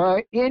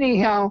 Well,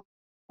 anyhow,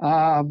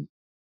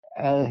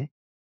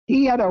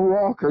 he had a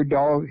walker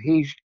dog.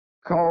 He's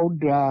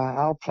called,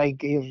 I'll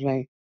think his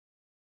name.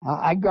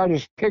 I got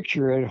his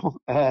picture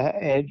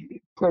at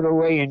put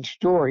away in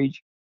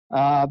storage.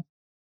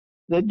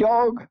 The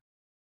dog,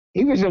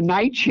 he was a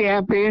night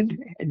champion.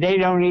 They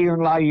don't even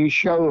allow you to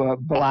show a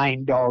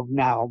blind dog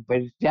now, but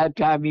at that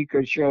time you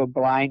could show a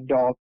blind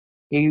dog.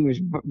 He was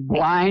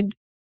blind.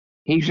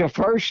 He's the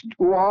first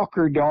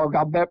walker dog.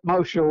 I bet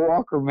most of the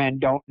walker men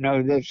don't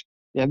know this.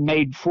 That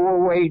made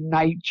 4-way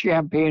night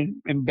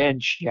champion and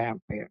bench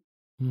champion.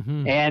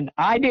 Mm-hmm. And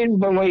I didn't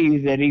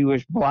believe that he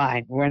was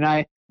blind.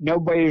 When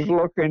nobody's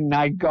looking,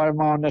 I got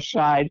him on the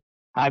side.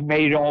 I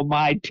made all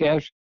my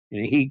tests,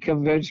 and he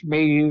convinced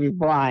me he was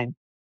blind.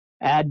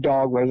 That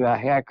dog was a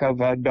heck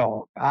of a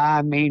dog.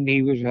 I mean,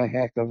 he was a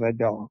heck of a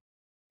dog.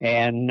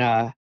 And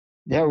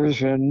there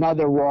was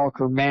another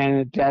walker man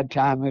at that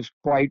time was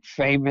quite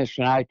famous,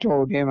 and I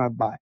told him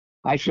about it.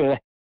 I said,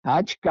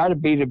 that's got to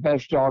be the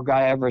best dog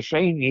I ever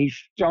seen. He's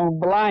stone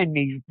blind.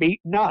 He's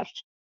beating us.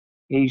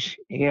 He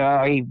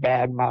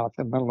badmouthed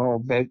him a little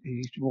bit.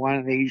 He's one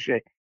of these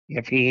that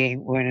if he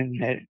ain't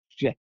winning,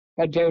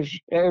 but there's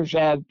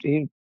that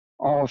in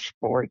all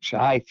sports,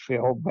 I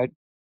feel. But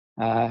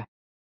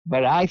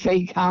I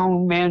think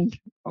hound men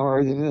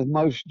are the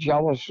most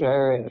jealous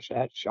there is.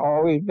 That's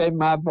always been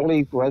my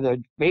belief, whether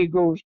it's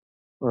beagles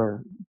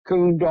or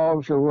coon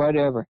dogs or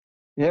whatever.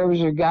 There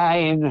was a guy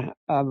in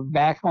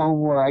back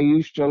home where I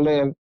used to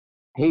live.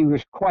 He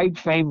was quite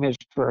famous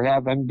for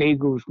having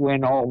beagles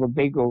win all the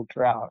beagle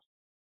trials.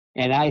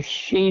 And I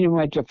seen him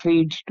at the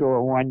feed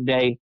store one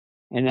day,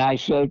 and I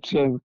said to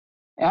him,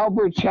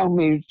 Albert, tell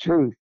me the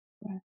truth.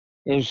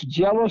 is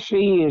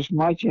jealousy as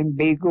much in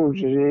beagles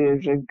as it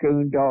is in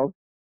coon dogs.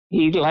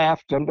 He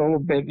laughed a little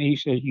bit and he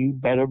said, "You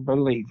better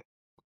believe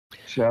it."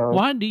 So,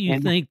 Why do you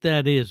and think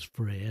that is,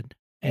 Fred?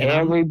 And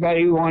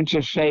everybody wants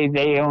to say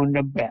they own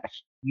the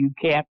best. You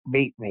can't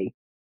beat me.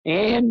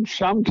 And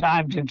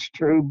sometimes it's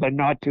true, but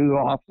not too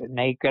often.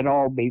 They could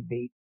all be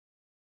beat.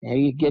 And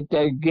you get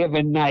that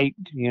given night,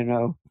 you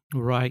know.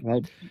 Right.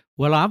 But,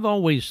 Well, I've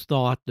always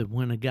thought that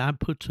when a guy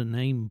puts a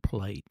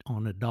nameplate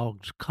on a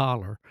dog's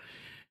collar,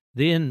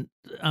 then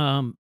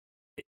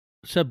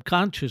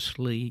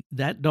subconsciously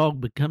that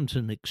dog becomes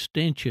an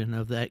extension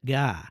of that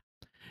guy.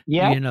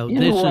 yeah, You know, in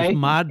this a way, is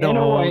my in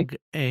a way. dog,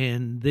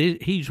 and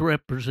he's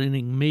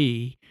representing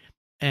me,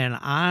 and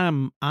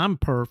I'm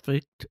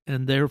perfect,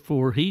 and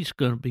therefore he's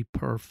going to be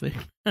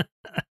perfect.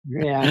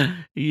 Yeah.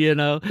 You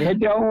know, It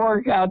don't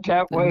work out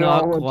that way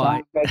not all the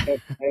quite. time,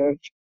 but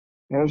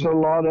there's a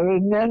lot of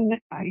it. And then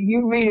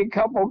you meet a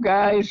couple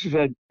guys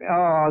that,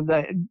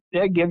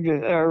 they give you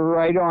their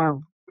right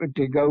arm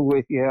to go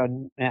with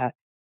you.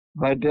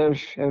 But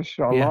there's a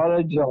Yeah. lot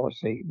of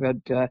jealousy.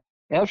 But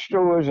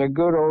Esther was a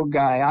good old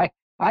guy.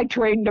 I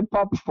trained the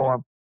pup for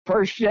him.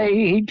 First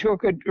day, he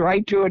took it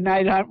right to a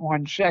night hunt,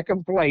 won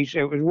second place.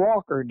 It was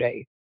Walker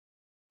Day.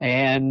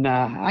 And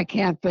I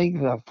can't think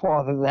of the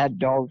father of that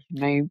dog's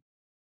name.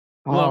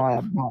 Well,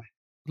 Oh, boy.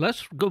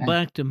 let's go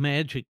back to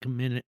Magic a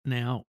minute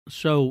now.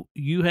 So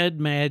you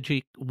had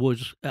Magic.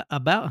 Was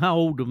about how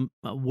old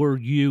were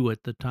you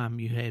at the time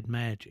you had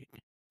Magic?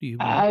 Do you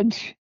remember?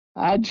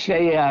 I'd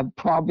say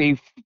probably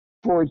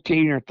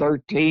 14 or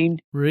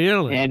 13.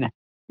 Really? And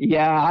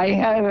yeah, I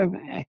had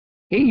him.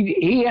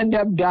 He ended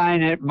up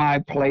dying at my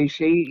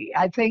place.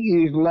 I think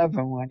he was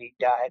 11 when he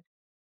died.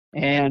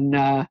 And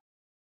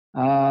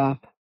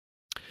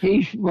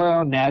he's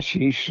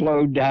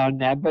slowed down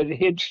now, but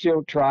he'd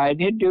still try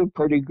and he'd do a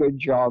pretty good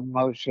job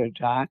most of the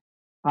time.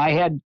 I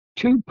had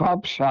two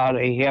pups out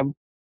of him.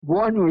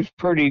 One was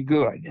pretty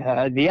good.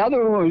 The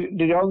other one was,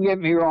 don't get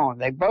me wrong,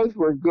 they both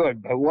were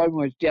good, but one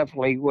was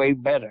definitely way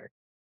better.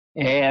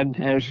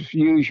 And as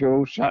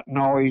usual, something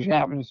always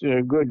happens to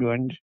the good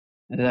ones.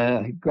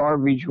 The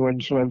garbage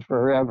ones live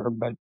forever,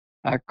 but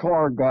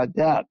Clark got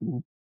that.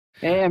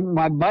 And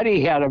my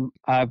buddy had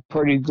a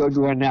pretty good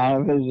one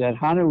out of it that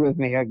hunted with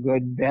me a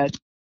good bit.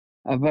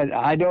 But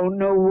I don't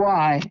know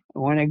why.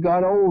 When it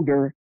got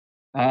older,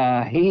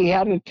 he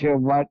had it till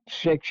about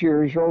 6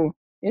 years old.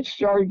 It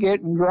started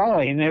getting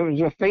growly, and it was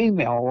a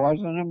female,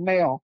 wasn't a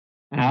male.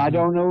 And I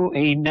don't know.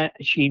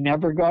 She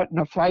never got in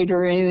a fight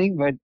or anything,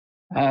 but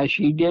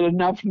she did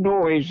enough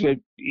noise that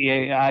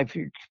I've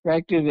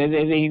expected it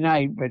any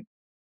night, but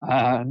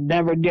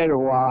never did it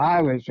while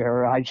I was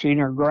there. I'd seen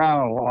her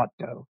growl a lot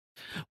though.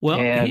 Well,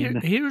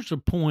 And here's a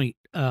point,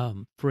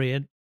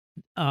 Fred.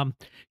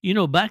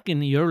 Back in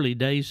the early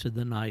days of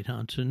the night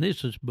hunts, and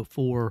this is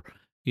before,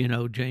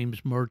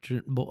 James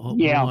Merchant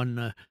yeah,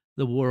 won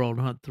the World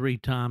Hunt 3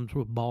 times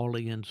with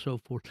Bally and so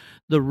forth.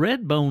 The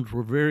Redbones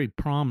were very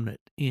prominent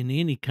in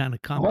any kind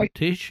of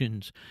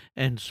competitions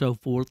and so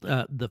forth.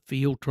 The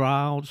field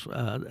trials,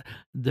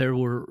 there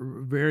were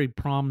very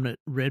prominent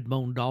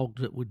Redbone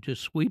dogs that would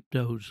just sweep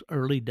those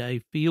early day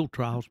field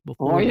trials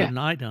before the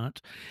night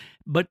hunts.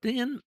 But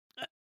then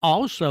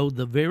also,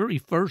 the very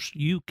first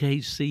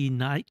UKC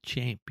night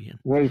champion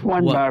was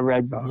won by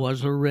Redbone.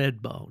 Was a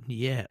Redbone,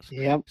 yes.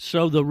 Yep.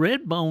 So the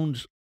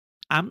Redbones,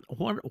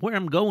 where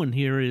I'm going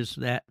here is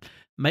that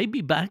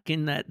maybe back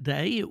in that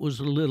day it was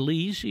a little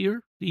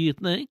easier, do you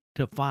think,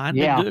 to find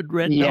a good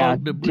red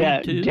dog to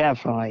breed to?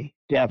 Definitely.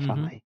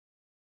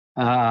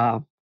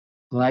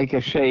 Like I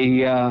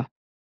say,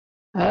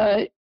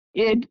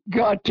 it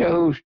got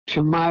to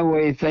my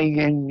way of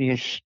thinking, you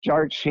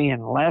start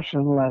seeing less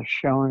and less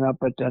showing up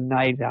at the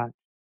night hunt.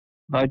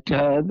 But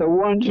the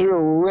ones that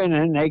were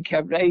winning,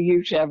 they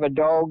used to have a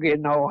dog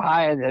in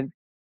Ohio that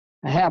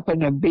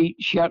happened to beat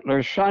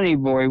Shetler's Sonny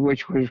Boy,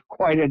 which was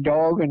quite a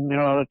dog and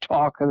the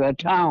talk of the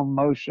town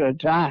most of the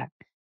time.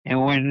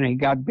 And when he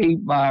got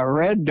beat by a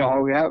red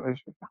dog, that was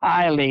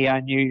highly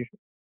unusual.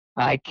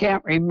 I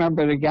can't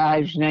remember the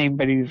guy's name,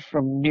 but he was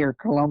from near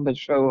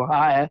Columbus,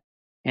 Ohio.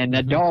 And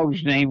the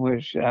dog's name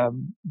was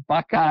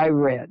Buckeye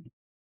Red.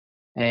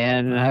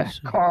 And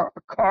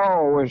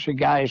Carl was the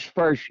guy's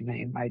first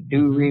name. I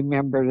do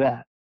remember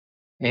that.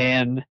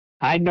 And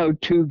I know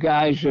two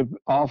guys have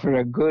offered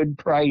a good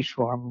price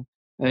for him,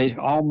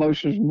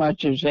 almost as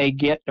much as they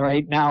get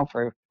right now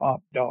for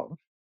top dogs.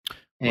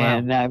 Wow.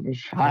 And that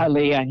was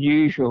highly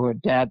unusual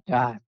at that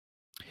time.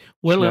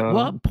 Well, at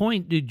what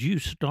point did you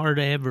start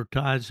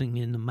advertising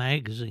in the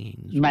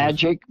magazines?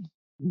 Magic.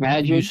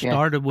 You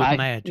started with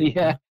Magic.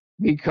 Yeah,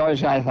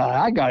 because I thought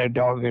I got a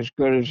dog as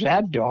good as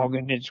that dog,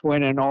 and it's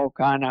winning all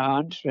kind of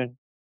hunts. And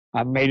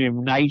I made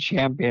him night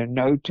champion in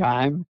no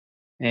time,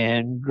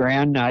 and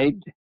grand night.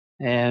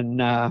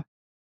 And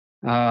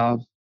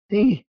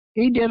he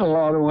did a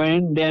lot of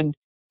winning. Then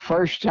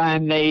first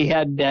time they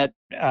had that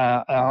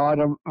not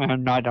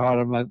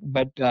autumn,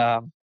 but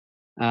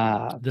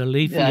the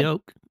leafy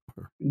oak.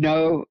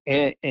 No,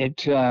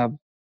 it's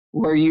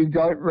where you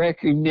got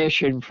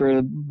recognition for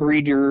the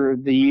breeder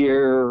of the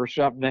year or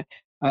something,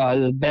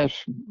 the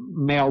best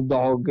male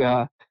dog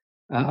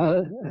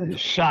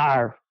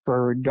sire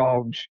for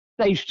dogs.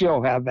 They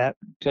still have that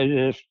to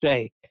this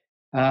day.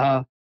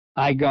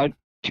 I got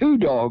two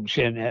dogs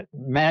in it,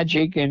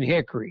 Magic and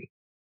Hickory.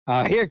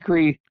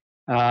 Hickory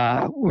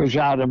was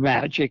out of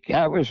Magic.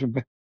 That was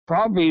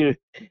probably,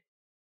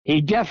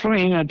 he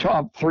definitely in the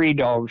top three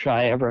dogs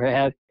I ever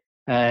had,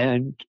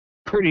 and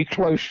pretty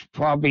close,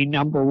 probably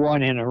number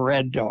one in a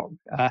red dog.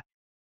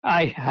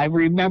 I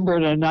remember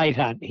the night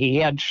hunt. He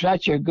had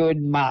such a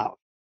good mouth.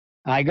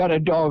 I got a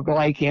dog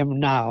like him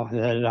now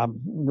that I'm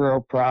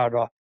real proud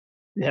of.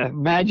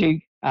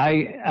 Magic,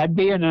 I'd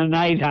be in a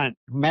night hunt.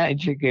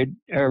 Magic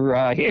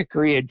or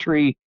Hickory a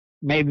tree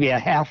maybe a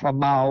half a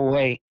mile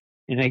away,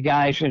 and the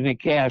guys in the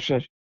cast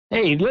says,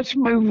 "Hey, let's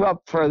move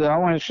up further. I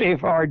want to see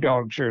if our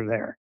dogs are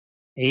there."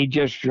 He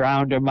just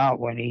drowned them out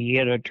when he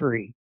hit a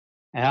tree,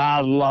 and I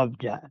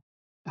loved that.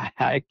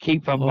 I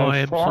keep them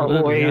as far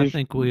away I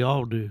think we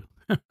all do.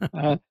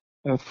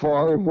 as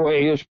far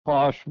away as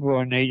possible,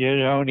 and they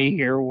just only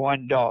hear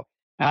one dog.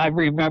 I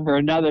remember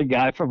another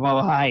guy from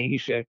Ohio. He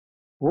said,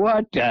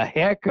 "What the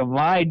heck am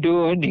I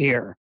doing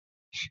here?"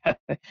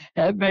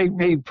 That made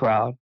me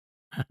proud.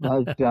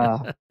 But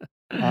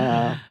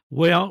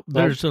well,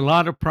 there's a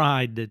lot of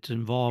pride that's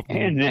involved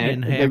in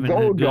having the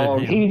gold a good dog.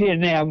 hound. He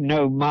didn't have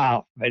no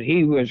mouth, but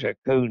he was a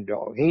coon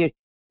dog.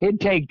 He'd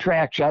take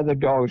tracks other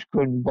dogs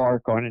couldn't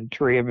bark on and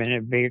tree him, and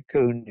it'd be a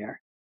coon there.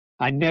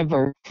 I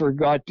never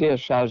forgot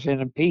this. I was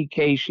in a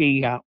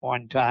PKC hunt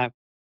one time,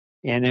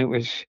 and it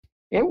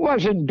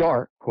wasn't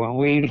dark when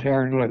we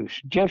turned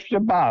loose, just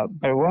about,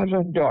 but it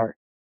wasn't dark.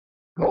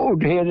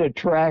 Gold hit a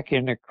track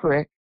in the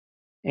creek,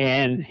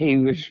 and he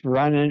was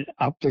running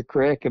up the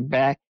creek and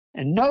back,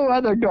 and no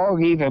other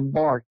dog even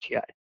barked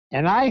yet.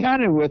 And I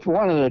hunted with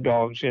one of the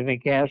dogs in the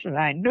cast, and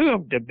I knew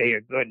him to be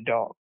a good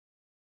dog.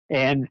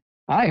 And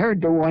I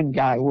heard the one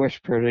guy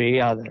whisper to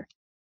the other,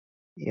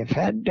 "If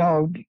that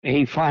dog,"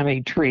 he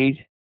finally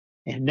treed,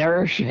 and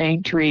Nurse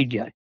ain't treed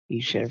yet.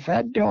 He said, "If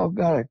that dog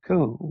got a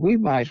coon, we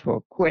might as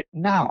well quit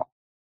now.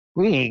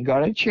 We ain't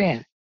got a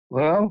chance."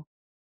 Well,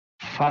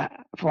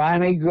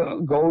 finally,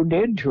 Gold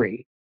did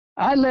tree.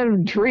 I let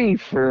him tree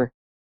for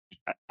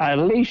at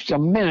least a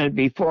minute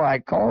before I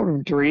called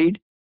him treed,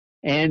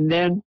 and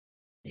then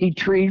he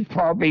treed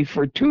probably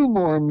for 2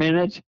 more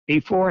minutes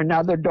before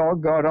another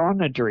dog got on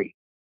the tree.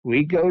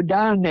 We go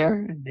down there,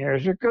 and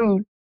there's a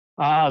coon.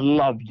 I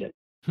loved it.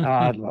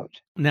 I loved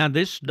it. Now,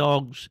 this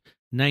dog's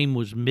name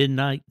was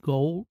Midnight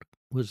Gold.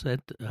 Was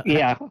that?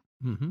 Yeah.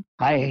 Mm-hmm.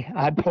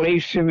 I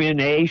placed him in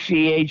the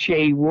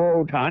ACHA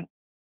World Hunt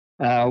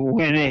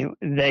when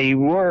they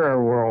were a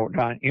world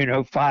hunt.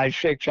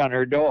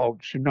 500-600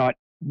 dogs, not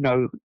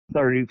no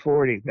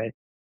 30-40. But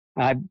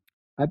I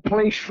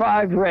placed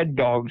 5 red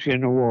dogs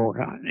in the world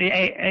hunt.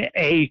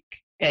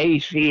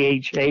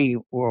 ACHA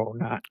World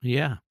Hunt.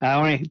 Yeah.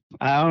 I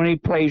only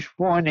placed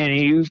 1 in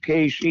a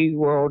UKC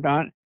World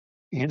Hunt,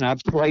 and I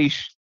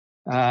placed.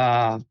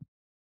 I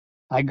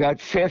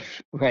got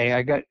 5th. Okay,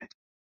 I got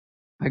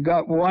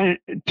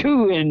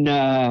 2 in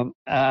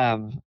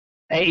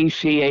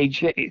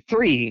ACHA,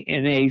 3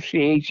 in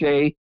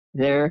ACHA.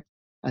 There,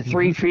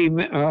 3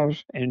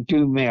 females and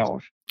 2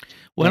 males.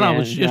 Well, I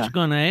was just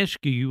going to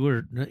ask you. You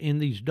were in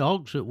these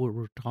dogs that we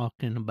were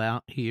talking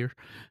about here.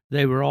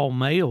 They were all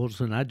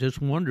males, and I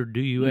just wondered, do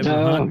you ever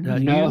hunt?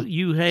 No.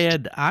 You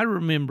had. I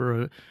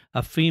remember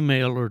a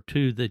female or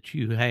 2 that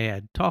you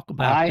had. Talk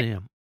about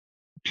them.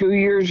 2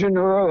 years in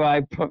a row,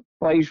 I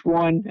placed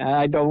 1.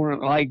 I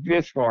don't like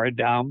this far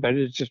down, but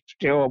it's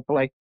still a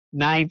play.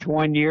 9th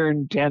one year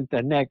and 10th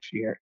the next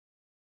year.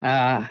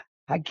 I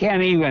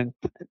can't even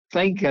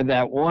think of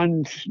that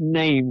one's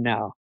name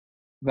now.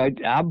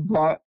 But I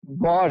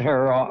bought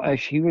her.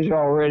 She was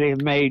already a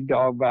maid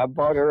dog, but I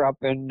bought her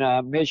up in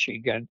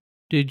Michigan.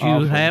 Did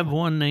you have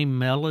one named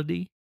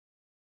Melody?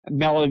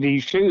 Melody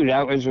Sue.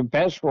 That was the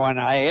best one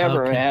I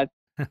ever had.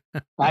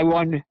 I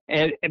won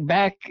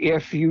back,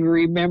 if you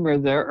remember,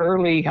 the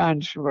early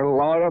hunts, a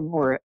lot of them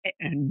were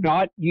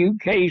not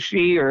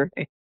UKC, or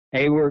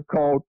they were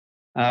called,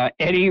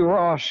 Eddie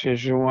Ross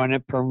is the one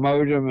that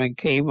promoted them and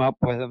came up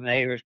with them.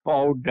 They was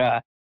called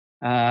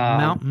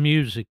Mountain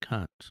Music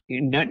Hunts.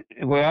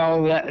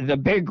 Well, the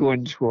big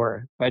ones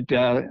were, but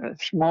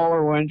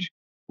smaller ones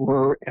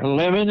were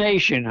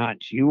elimination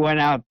hunts. You went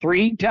out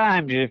 3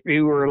 times if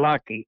you were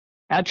lucky.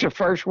 That's the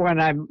first one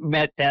I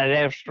met that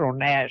Estral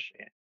Nash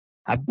in.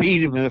 I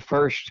beat him the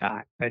first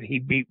time, but he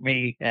beat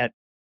me at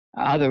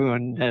the other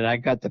one that I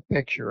got the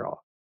picture of.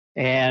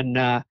 And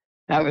that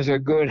was a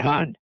good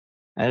hunt.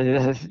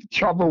 The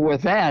trouble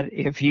with that,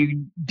 if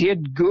you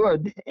did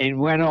good and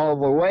went all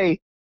the way,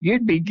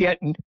 you'd be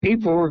getting,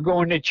 people were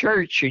going to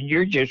church and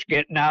you're just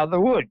getting out of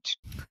the woods.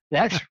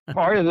 That's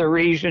part of the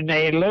reason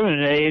they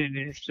eliminated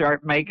and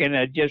start making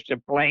just a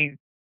plain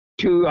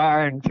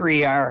 2-hour and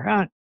 3-hour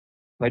hunt.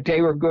 But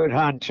they were good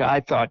hunts.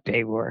 I thought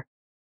they were.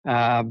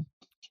 Well,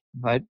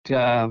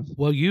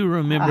 you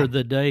remember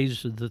the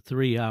days of the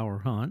 3-hour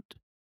hunt.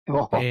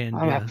 Oh, And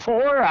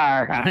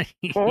 4-hour hunt.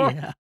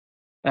 yeah.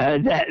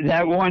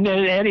 That one that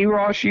Eddie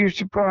Ross used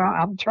to put on.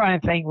 I'm trying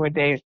to think what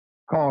they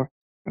called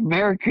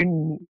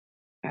American.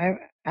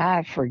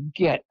 I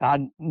forget.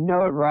 I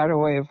know it right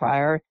away if I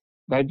heard.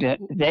 But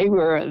they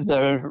were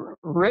the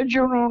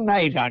original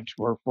night hunts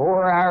were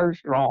 4 hours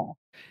long,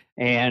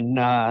 and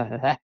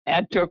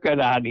that took it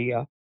out of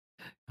you.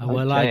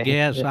 Well, I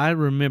guess I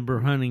remember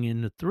hunting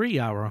in the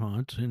 3-hour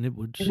hunts, and it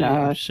would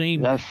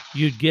seem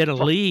you'd get a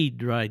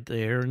lead right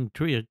there and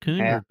tree a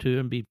coon or two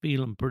and be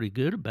feeling pretty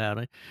good about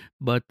it.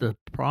 But the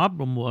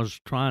problem was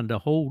trying to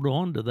hold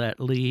on to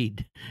that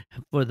lead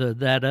for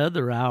that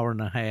other hour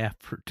and a half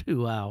or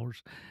 2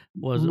 hours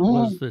was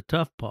the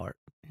tough part.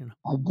 You know.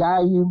 A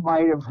guy you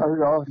might have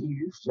heard of, he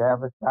used to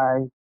have a guy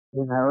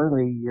in the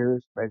early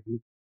years, but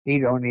he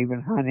don't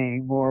even hunt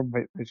anymore,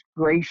 but it was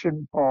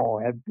Grayson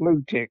Paul, had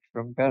blue ticks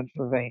from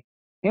Pennsylvania.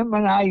 Him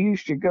and I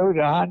used to go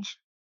to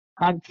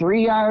hunt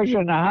 3 hours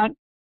in a hunt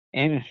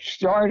and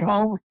start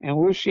home, and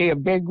we'll see a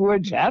big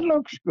woods. That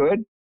looks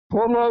good.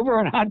 Pull over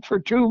and hunt for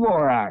 2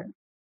 more hours.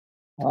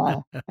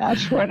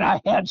 That's when I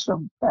had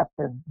some pep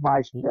in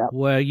my step.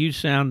 Well, you're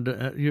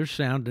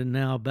sounding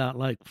now about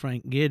like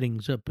Frank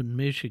Giddings up in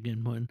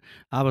Michigan when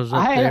I was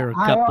up there a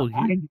couple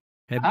years.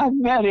 I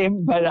met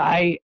him, but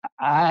I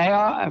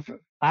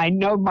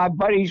know my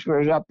buddies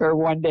was up there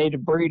one day to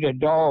breed a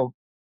dog,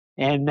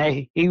 and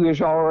he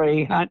was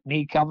already hunting.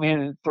 He come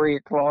in at 3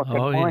 o'clock in the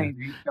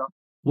morning. Yeah.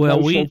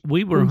 Well,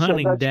 we were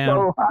hunting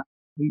down.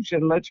 He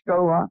said, "Let's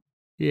go hunt."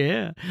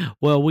 Yeah.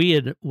 Well,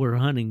 were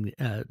hunting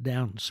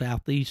down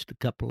southeast a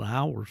couple of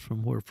hours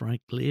from where Frank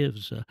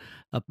lives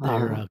up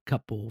there a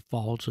couple of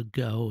falls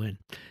ago,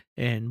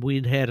 and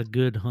we'd had a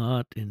good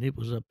hunt, and it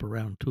was up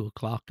around 2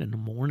 o'clock in the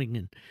morning,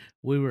 and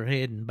we were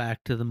heading back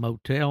to the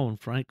motel, and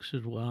Frank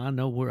said, "Well, I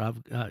know where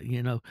I'm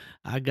going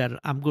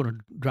to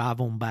drive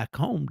on back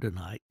home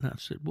tonight." And I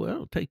said, "Well,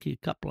 it'll take you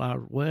a couple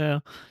hours." Well,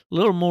 a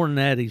little more than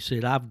that, he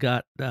said, "I've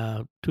got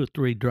 2 or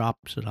 3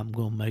 drops that I'm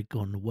going to make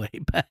on the way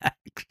back."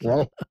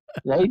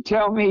 They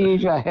tell me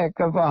he's a heck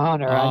of a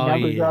hunter. I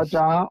never got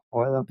to hunt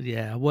with him.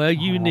 Yeah, well,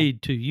 you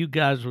need to. You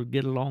guys will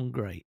get along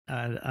great.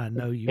 I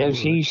know you would.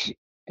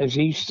 Is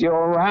he still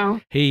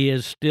around? He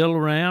is still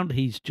around.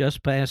 He's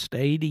just past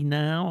 80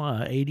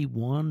 now,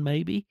 81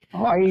 maybe.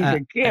 Oh, he's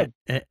a kid.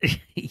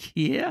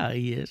 Yeah,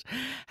 he is.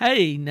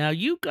 Hey, now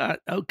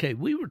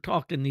we were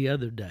talking the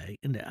other day,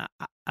 and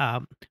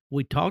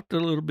we talked a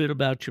little bit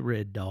about your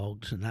red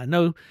dogs, and I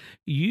know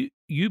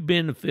you've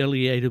been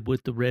affiliated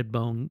with the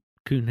Redbone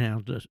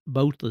Coonhounds,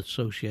 both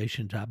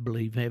associations, I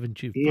believe,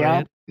 haven't you,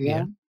 Fred?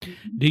 Yeah.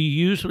 Do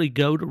you usually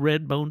go to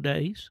Redbone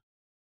days?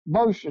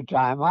 Most of the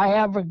time. I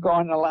haven't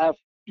gone the last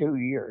 2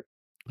 years,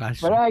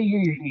 but I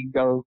usually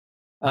go.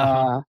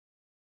 I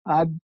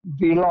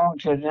belong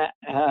to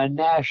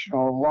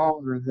National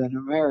longer than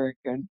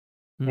American,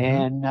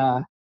 and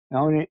the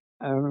only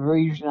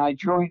reason I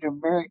joined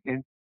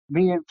American,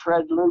 me and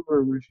Fred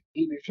Luber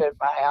he was at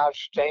my house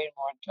staying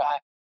one time,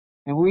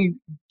 and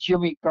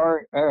Jimmy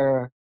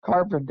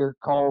Carpenter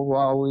called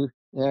while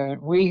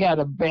we had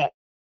a bet,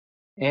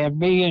 and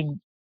me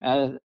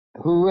and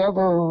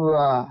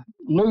whoever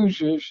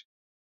loses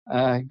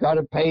got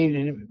to pay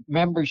the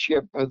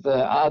membership of the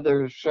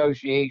other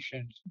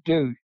association's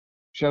dues.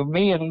 So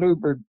me and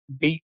Luber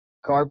beat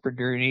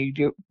Carpenter, and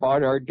he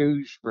bought our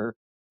dues for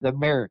the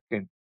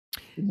American.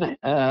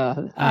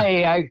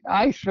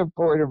 I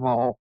support them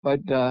all,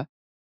 but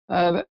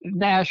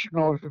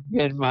Nationals have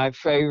been my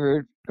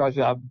favorite because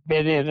I've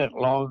been in it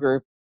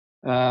longer.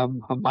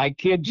 My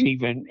kid's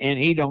even, and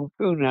he don't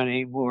coon hunt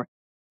anymore.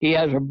 He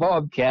has a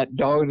bobcat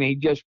dog, and he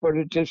just put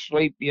it to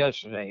sleep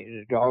yesterday.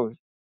 The dog's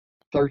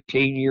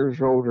 13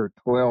 years old or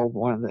 12,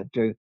 one of the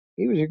two.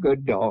 He was a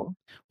good dog.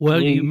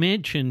 Well, you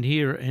mentioned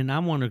here, and I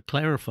want to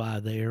clarify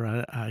there.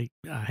 I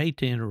hate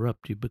to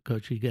interrupt you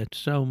because you got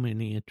so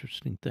many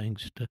interesting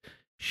things to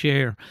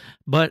share,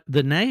 but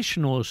the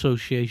National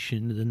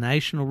Association, the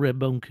National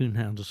Redbone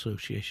Coonhounds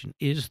Association,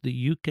 is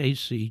the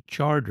UKC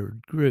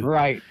chartered group.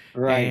 Right.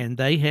 And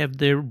they have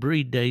their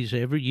breed days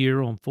every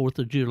year on 4th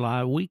of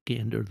July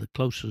weekend, or the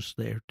closest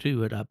there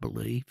to it, I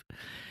believe.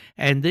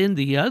 And then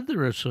the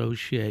other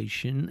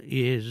association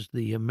is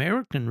the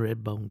American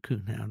Redbone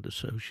Coonhound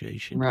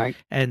Association. Right.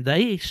 And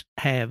they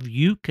have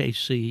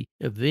UKC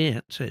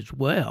events as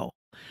well.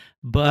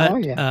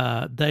 But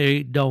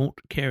they don't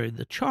carry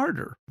the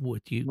charter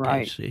with UKC.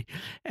 Right.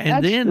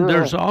 And then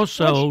there's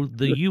also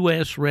the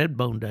U.S.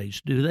 Redbone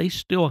Days. Do they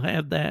still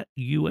have that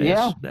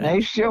U.S. Day?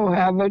 They still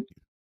have it.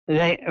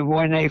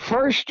 When they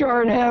first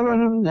started having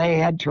them, they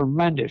had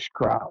tremendous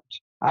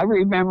crowds. I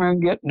remember them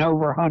getting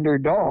over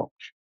 100 dogs.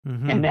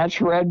 And that's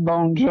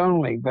Redbones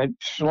only. But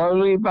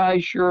slowly by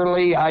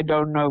surely, I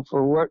don't know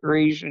for what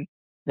reason,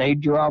 they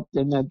dropped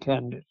in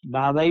attendance.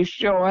 Now they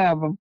still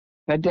have them,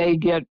 but they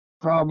get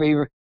probably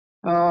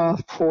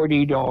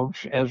 40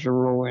 dogs as a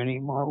rule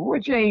anymore,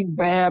 which ain't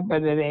bad,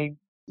 but it ain't,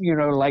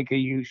 like it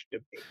used to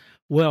be.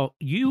 Well,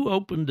 you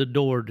opened the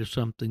door to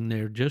something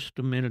there just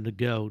a minute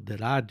ago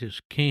that I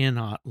just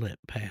cannot let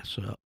pass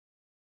up.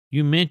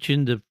 You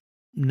mentioned the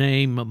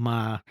name of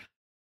my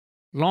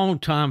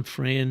longtime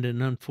friend,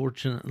 and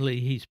unfortunately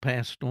he's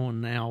passed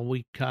on now.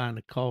 We kind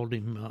of called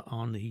him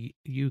on the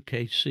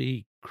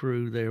UKC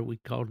crew there, we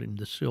called him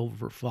the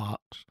Silver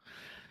Fox.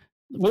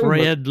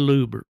 Fred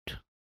Lubert.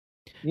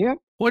 Yep.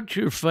 What's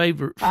your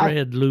favorite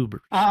Fred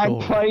Lubert story? I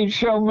played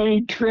so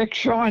many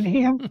tricks on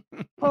him.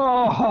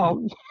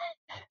 Oh,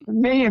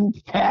 me and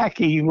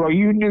Packy. Well,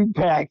 you knew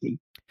Packy.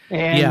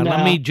 And,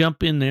 let me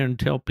jump in there and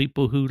tell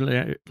people who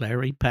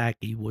Larry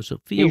Packy was.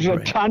 He's a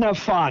ton of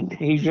fun.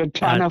 He's a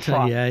ton of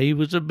fun. Yeah, he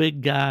was a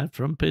big guy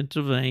from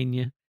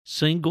Pennsylvania,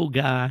 single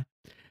guy,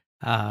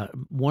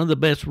 one of the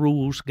best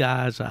rules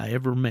guys I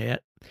ever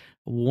met,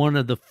 one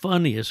of the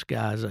funniest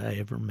guys I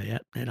ever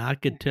met. And I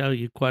could tell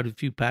you quite a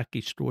few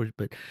Packy stories,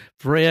 but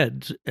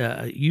Fred's,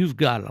 you've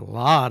got a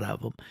lot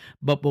of them.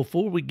 But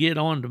before we get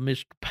on to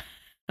Mr.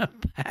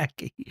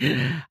 Packy,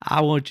 I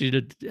want you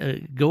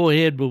to go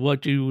ahead with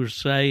what you were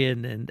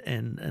saying,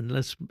 and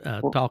let's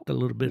talk a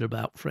little bit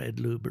about Fred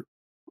Lubert.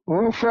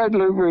 Well, Fred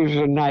Lubert is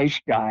a nice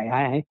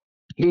guy.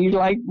 He's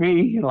like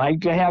me. He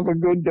liked to have a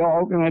good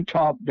dog and a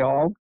top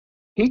dog.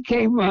 He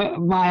came to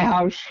my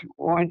house,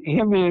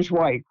 him and his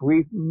wife.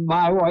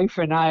 My wife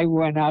and I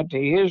went out to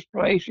his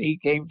place. He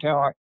came to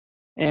ours.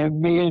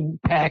 And me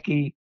and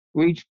Packy,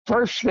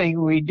 first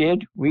thing we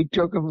did, we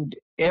took him,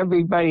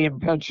 everybody in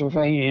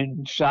Pennsylvania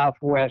and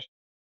Southwest,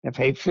 if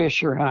they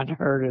fish or hunt,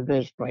 heard of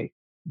this place,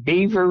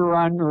 Beaver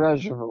Run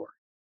Reservoir.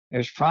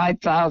 There's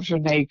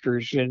 5,000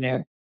 acres in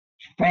there.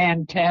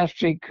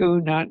 Fantastic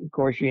coon hunting. Of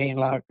course, you ain't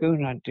allowed to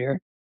coon hunt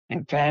there.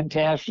 And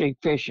fantastic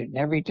fishing.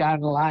 Every time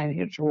the line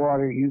hits the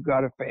water, you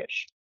got to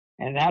fish.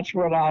 And that's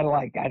what I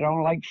like. I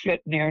don't like sitting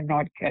there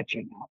not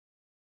catching them.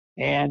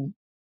 And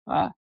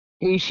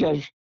he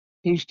says,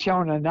 he's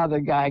telling another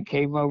guy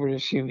came over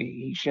to see me.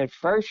 He said,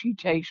 first he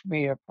takes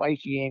me to a place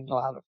he ain't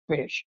allowed to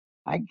fish.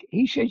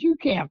 He says, you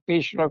can't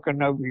fish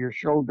looking over your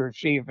shoulder to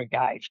see if a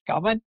guy's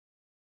coming.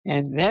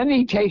 And then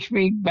he takes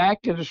me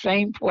back to the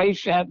same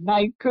place that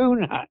night,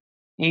 coon hunt.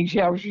 He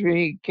tells me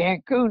he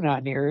can't coon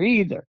hunt here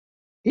either.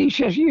 He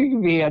says, you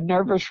can be a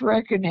nervous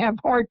wreck and have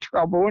heart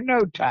trouble in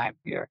no time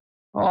here.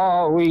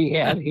 Oh, we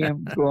had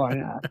him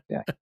going out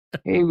there.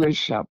 He was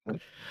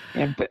something.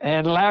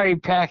 And Larry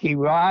Packy,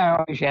 well, I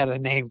always had a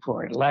name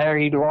for it.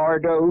 Larry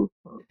Lardo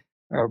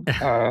or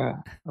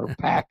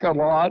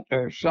Pack-a-Lot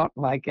or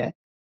something like that.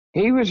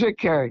 He was a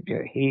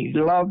character. He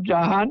loved to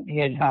hunt.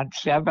 He'd hunt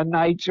 7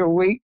 nights a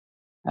week.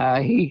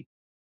 He'd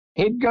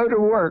go to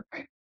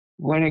work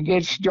when it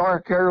gets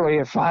dark early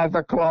at 5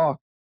 o'clock.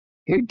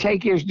 He'd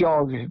take his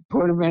dogs and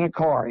put them in a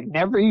car. He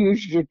never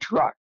used a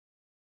truck.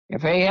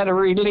 If they had to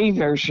relieve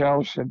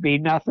themselves, there'd be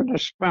nothing to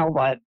smell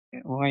that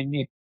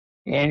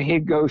and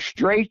he'd go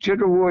straight to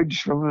the woods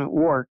from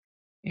work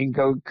and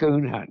go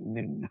coon hunting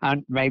and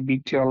hunt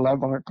maybe till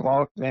 11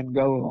 o'clock, then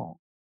go home.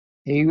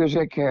 He was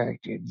a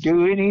character.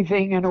 Do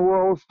anything in the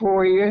world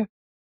for you.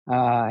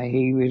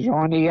 He was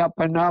on the up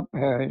and up.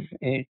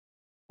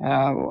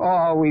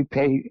 We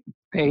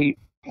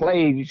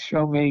played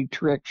so many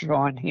tricks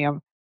on him.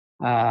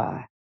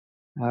 I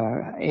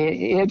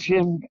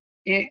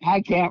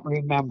can't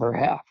remember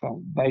half of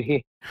them, but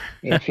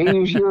if he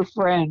was your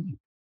friend,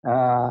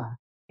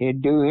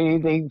 he'd do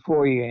anything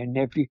for you. And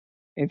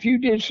if you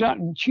did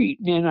something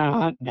cheating in a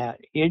hunt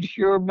net, he'd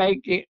sure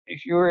make it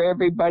sure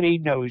everybody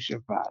knows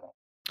about it.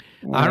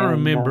 I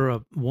remember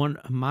one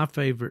of my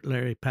favorite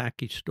Larry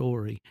Packy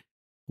story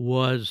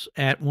was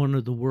at one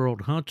of the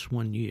World Hunts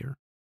one year,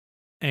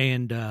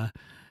 and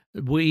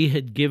we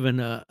had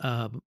given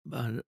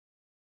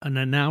an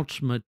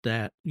announcement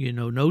that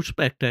no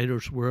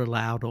spectators were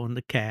allowed on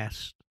the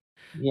cast.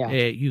 Yeah,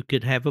 you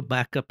could have a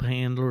backup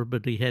handler,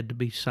 but he had to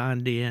be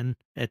signed in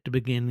at the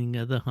beginning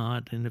of the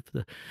hunt, and if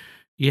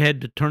you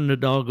had to turn the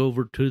dog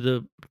over to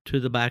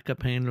the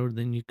backup handler,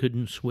 then you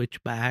couldn't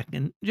switch back,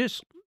 and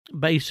just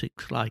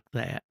basics like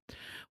that.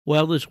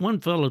 Well, this one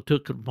fellow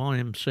took it upon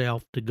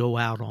himself to go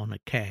out on a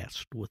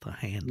cast with a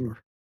handler,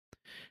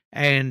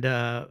 and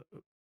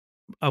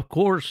of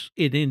course,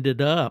 it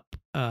ended up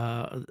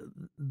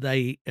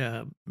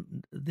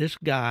this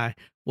guy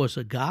was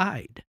a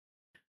guide,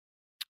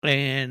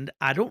 and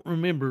I don't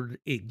remember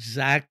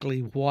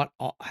exactly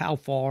how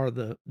far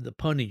the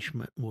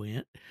punishment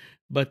went,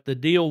 but the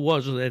deal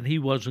was that he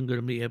wasn't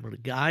going to be able to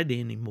guide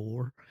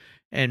anymore,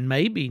 and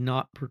maybe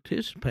not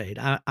participate.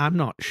 I'm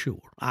not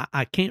sure.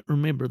 I can't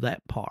remember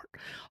that part.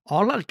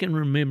 All I can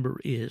remember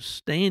is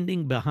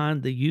standing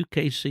behind the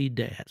UKC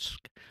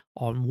desk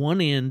on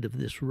one end of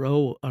this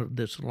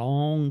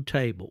long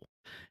table,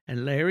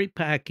 and Larry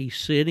Packy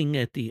sitting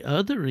at the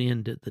other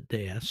end of the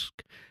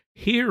desk,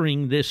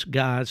 hearing this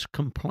guy's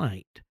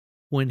complaint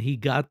when he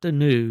got the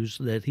news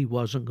that he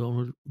wasn't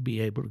going to be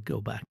able to go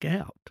back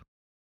out.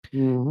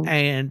 Mm-hmm.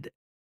 And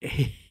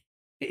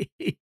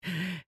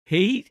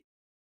he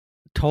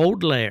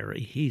told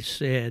Larry, he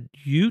said,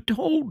 you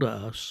told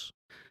us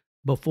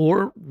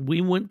before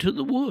we went to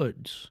the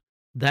woods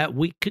that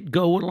we could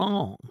go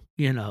along,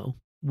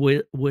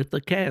 with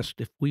the cast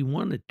if we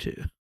wanted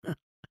to.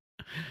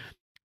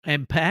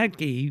 And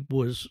Packy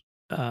was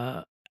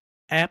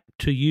apt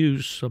to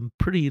use some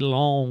pretty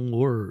long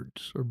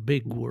words or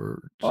big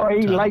words. Oh,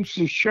 he likes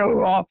to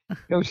show off.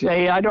 He'll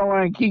say, I don't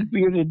want to keep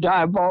you in a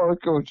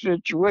diabolical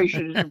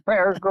situation, it's a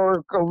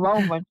paregorical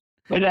moment,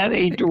 but that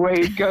ain't the way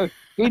it goes.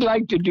 He'd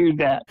like to do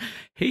that.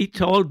 He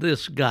told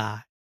this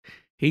guy,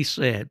 he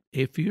said,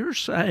 if you're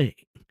saying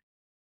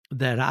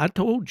that I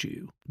told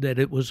you that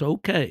it was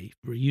okay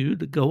for you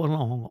to go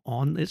along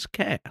on this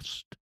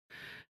cast,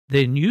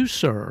 then you,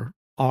 sir,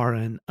 are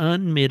an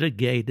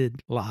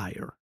unmitigated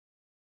liar.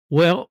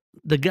 Well,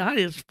 the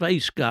guy's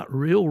face got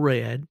real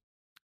red,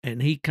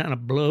 and he kind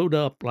of blowed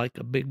up like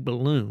a big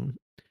balloon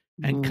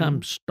and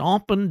come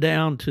stomping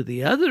down to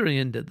the other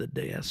end of the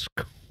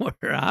desk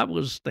where I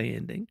was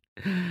standing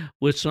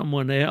with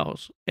someone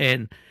else.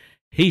 And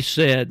he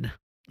said,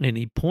 and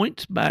he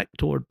points back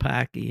toward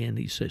Packy and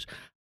he says,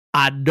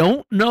 I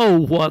don't know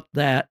what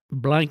that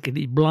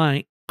blankety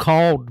blank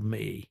called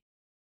me,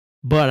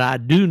 but I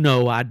do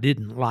know I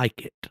didn't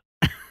like it.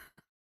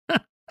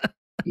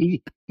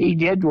 He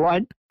did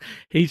what?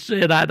 He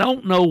said, I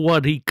don't know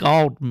what he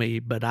called me,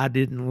 but I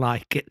didn't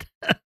like it.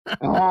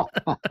 Oh.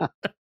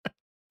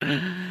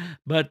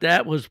 But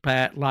that was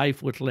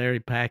Life with Larry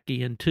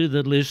Packy. And to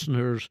the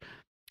listeners,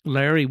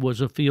 Larry was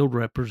a field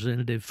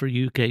representative for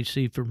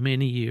UKC for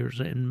many years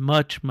and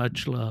much,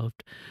 much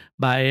loved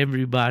by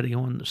everybody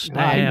on the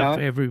staff,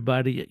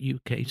 everybody at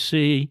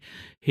UKC.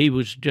 He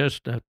was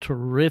just a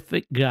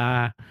terrific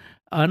guy.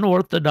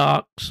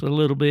 Unorthodox a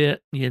little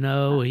bit, he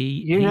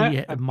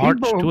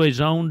marched to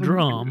his own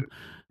drum.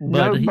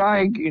 No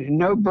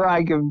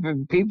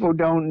bragging. People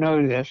don't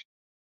know this.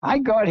 I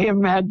got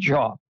him that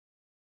job.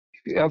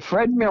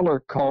 Fred Miller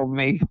called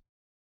me.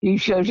 He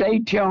says, they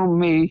tell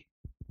me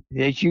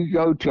that you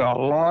go to a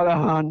lot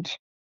of hunts.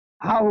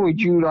 How would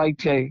you like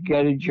to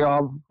get a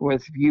job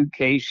with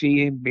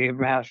UKC and be a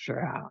master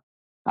hound?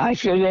 I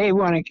said, they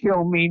want to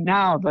kill me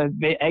now, but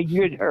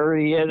you'd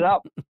hurry it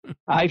up.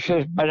 I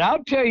said, but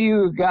I'll tell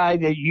you a guy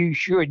that you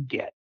should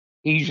get.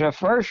 He's the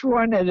first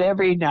one at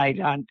every night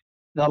hunt,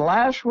 the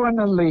last one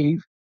to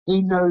leave.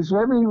 He knows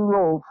every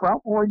rule,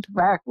 frontwards,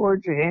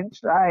 backwards, and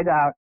inside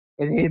out,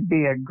 and he'd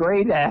be a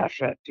great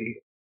asset to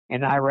you.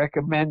 And I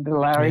recommend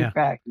Larry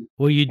Packy.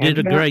 Well, you did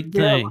a great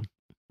thing.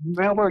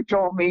 Miller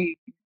told me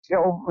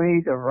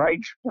the right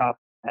stuff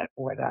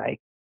when I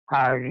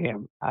hired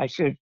him. I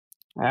said,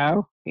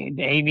 oh,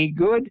 ain't he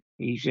good?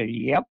 He said,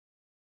 yep.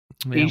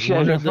 Yeah, he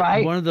says,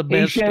 one of the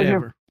best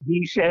ever.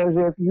 He says,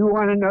 if you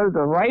want to know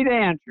the right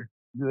answer,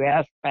 you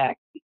ask Packy.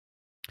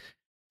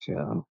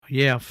 So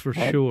yeah, for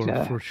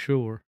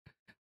sure.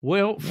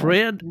 Well,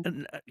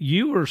 Fred,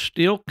 you are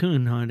still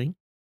coon hunting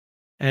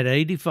at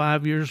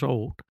 85 years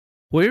old.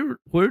 Where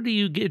do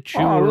you get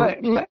your...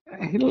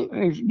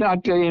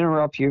 not to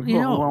interrupt you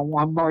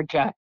one more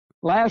time.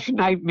 Last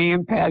night, me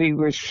and Patty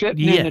were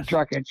sitting in the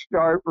truck. It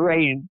started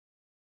raining,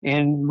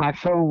 and my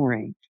phone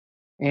rings.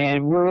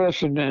 And we're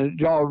listening to the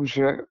dogs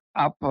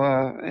up.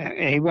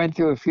 He went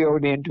through a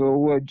field into a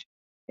woods.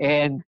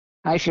 And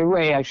I said,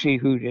 wait, I see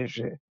who this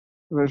is. It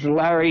was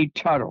Larry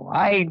Tuttle.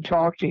 I ain't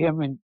talked to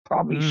him in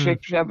probably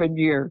 6-7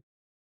 years.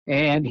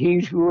 And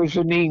he was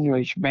an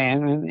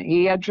Englishman, and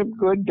he had some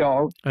good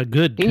dogs. A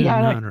good coon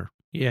hunter,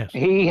 yes.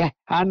 He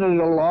hunted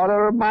a lot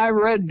of my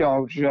red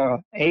dogs,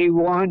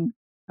 A1,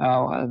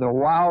 the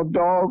wild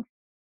dog.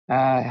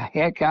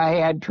 Heck, I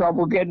had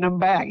trouble getting them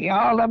back.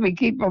 Let me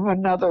keep them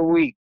another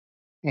week.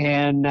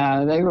 And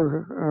they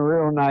were a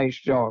real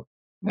nice dog.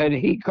 But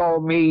he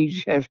called me,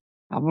 he says,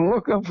 I'm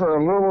looking for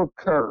a little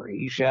cur.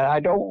 He said, I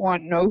don't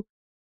want no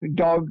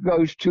dog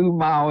goes 2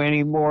 mile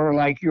anymore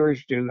like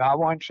yours do. I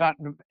want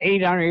something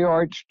 800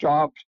 yard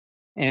stops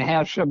and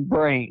have some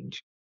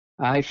brains.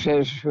 I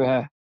says,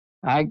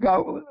 I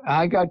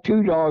got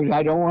 2 dogs.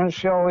 I don't want to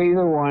sell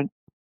either one.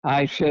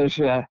 I says,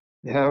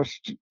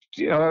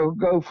 they'll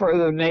go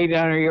further than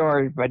 800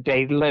 yards, but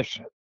they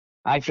listen.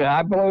 I said,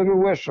 I blow the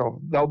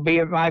whistle. They'll be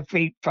at my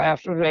feet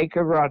fast as they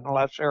can run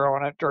unless they're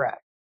on a track.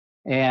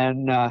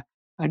 And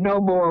no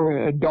more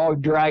a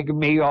dog dragging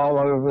me all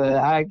over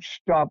that. I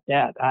stopped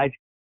that.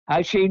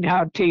 I seen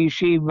how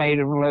TC made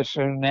them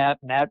listen to that,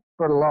 and that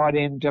put a lot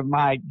into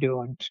my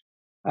doings.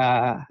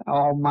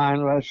 All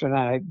mine listen.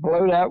 I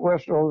blow that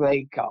whistle,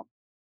 they come.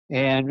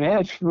 And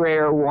it's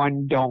rare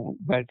one don't,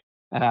 but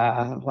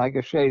like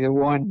I say, the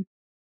one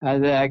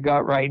that I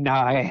got right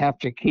now, I have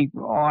to keep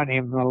on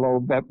him a little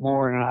bit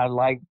more than I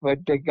like,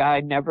 but the guy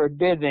never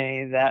did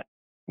any of that,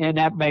 and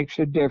that makes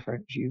a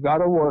difference. You got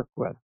to work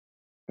with him.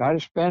 Got to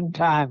spend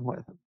time with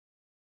him.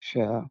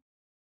 So,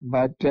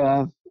 but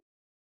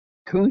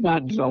coon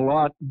hunting's a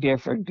lot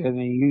different than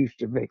it used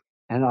to be.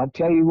 And I'll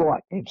tell you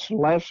what, it's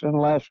less and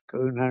less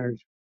coon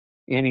hunters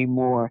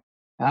anymore.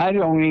 I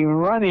don't even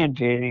run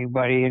into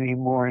anybody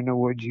anymore in the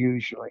woods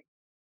usually.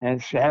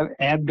 And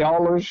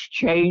 $5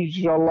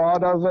 changed a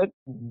lot of it.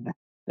 And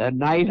the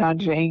night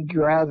hunts ain't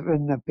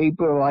grabbing the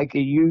people like it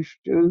used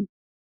to.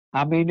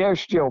 I mean,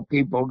 there's still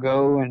people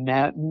go and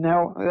that, and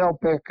they'll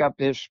pick up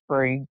this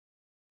spring,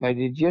 but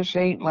it just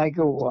ain't like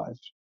it was.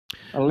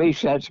 At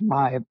least that's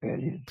my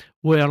opinion.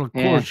 Well, of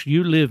course,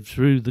 you lived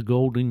through the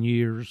golden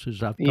years,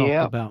 as I've talked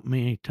Yeah. about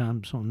many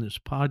times on this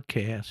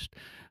podcast,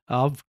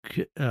 of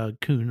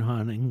coon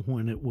hunting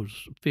when it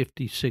was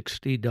 50,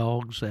 60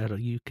 dogs at a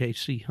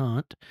UKC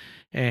hunt.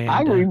 And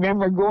I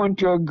remember going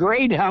to a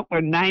great hunt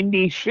with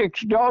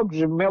 96 dogs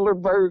in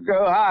Millersburg,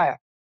 Ohio.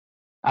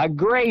 A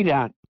great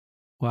hunt.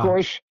 wow. Of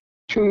course,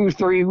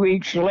 2-3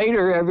 weeks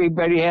later,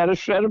 everybody had a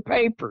set of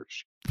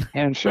papers.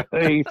 And so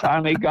they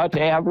finally got to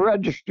have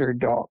registered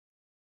dogs.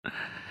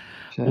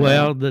 So,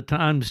 well, the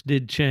times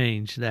did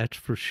change, that's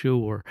for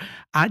sure.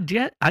 I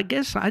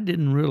guess I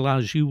didn't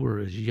realize you were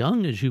as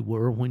young as you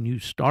were when you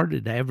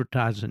started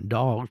advertising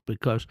dogs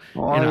because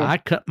I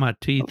cut my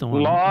teeth on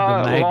the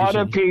magazine. A lot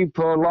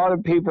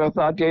of people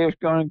thought they was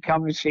going to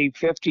come to see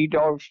 50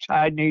 dogs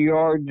tied in the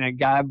yard and a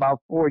guy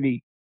about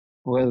 40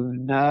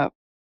 with them.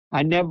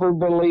 I never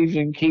believed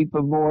in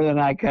keeping more than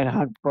I could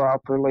hunt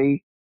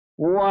properly.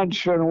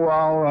 Once in a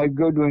while, a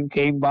good one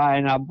came by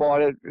and I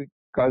bought it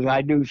because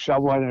I knew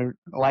someone would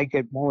like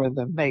it more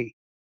than me.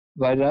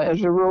 But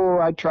as a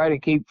rule, I try to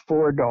keep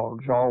 4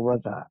 dogs all the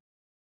time.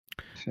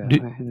 So,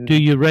 do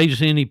you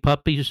raise any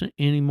puppies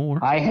anymore?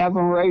 I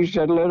haven't raised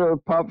a litter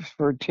of pups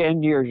for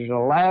 10 years. The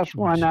last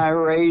one I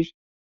raised,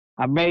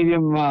 I made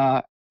him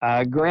a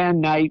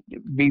grand night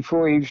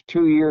before he was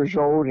 2 years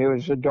old. It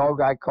was a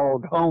dog I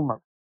called Homer.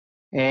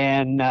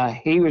 And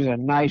he was a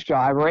nice dog.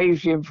 I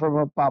raised him from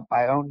a pup.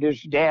 I owned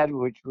his dad,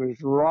 which was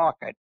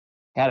Rocket.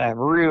 Had a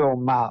real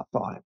mouth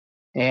on him.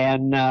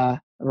 And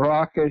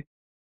Rocket,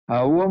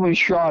 a woman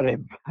shot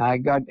him. I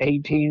got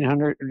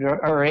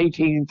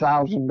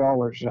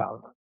 $18,000 out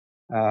of it.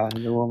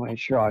 The woman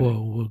shot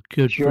him. Well,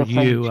 good for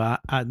you.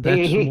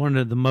 That's one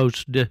of the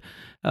most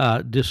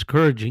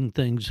discouraging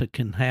things that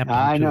can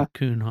happen to a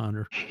coon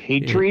hunter. He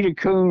treated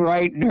coon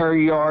right in her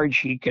yard.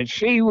 She could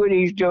see what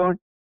he's doing.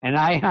 And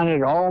I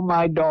hunted all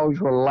my dogs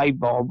with a light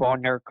bulb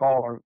on their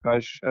collar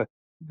because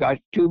got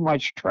too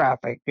much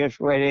traffic. This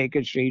way they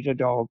could see the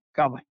dog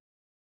coming.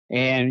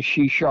 And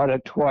she shot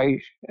it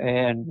twice.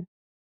 And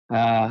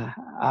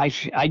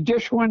I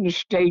just won the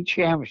state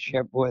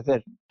championship with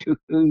it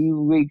 2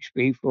 weeks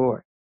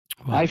before.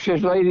 Wow. I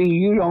said, lady,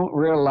 you don't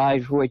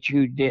realize what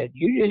you did.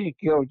 You didn't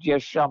kill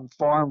just some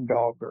farm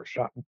dog or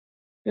something.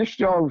 This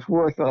dog's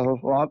worth a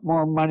lot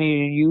more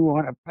money than you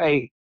want to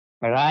pay.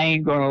 But I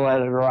ain't going to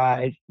let it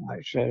ride.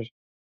 I says,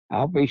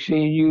 I'll be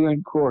seeing you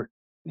in court.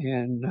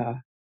 And,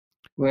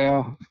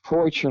 well,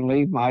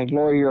 fortunately, my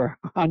lawyer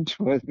hunts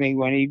with me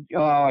when he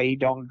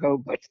don't go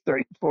but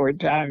 3-4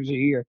 times a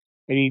year.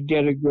 And he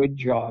did a good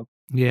job.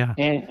 Yeah.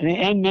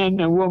 And then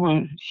the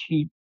woman,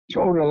 she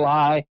told a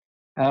lie,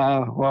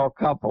 a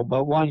couple,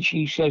 but one,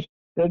 she says,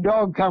 the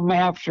dog come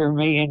after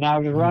me and I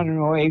was running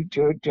away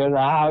to the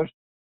house.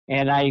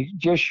 And I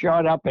just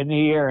shot up in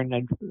the air and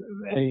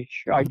the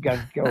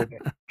shotgun killed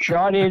it.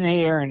 Shot in the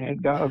air and the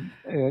dog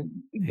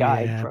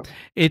died from it.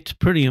 It's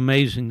pretty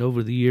amazing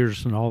over the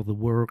years and all the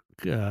work,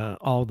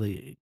 all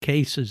the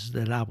cases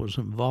that I was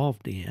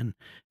involved in,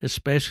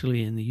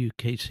 especially in the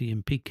UKC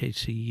and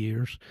PKC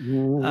years,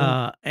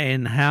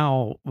 and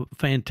how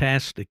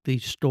fantastic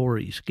these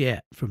stories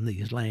get from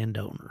these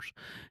landowners.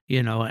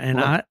 And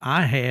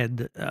I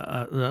had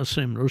a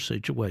similar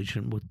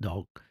situation with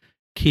dog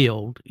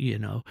killed,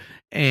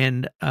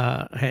 and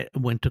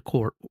went to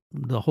court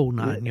the whole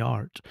 9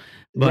 yards.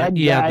 But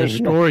the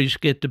stories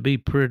get to be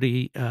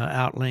pretty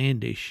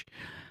outlandish.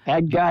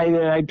 That guy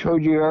that I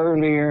told you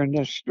earlier in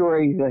the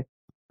story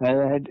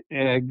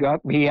that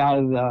got me out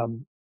of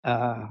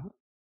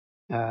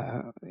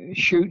the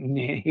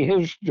shooting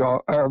his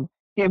dog, or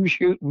him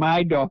shooting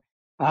my dog,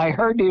 I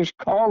heard his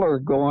collar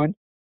going,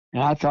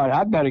 and I thought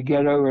I better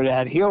get over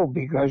that hill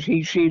because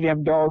he see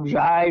them dogs'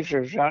 eyes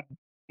or something.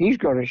 He's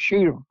going to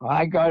shoot him.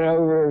 I got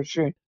over,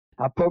 so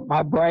I put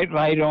my bright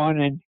light on,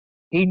 and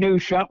he knew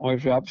something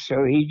was up,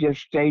 so he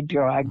just stayed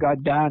till I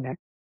got down there.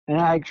 And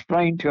I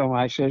explained to him,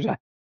 I says,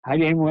 I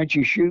didn't want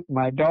you shooting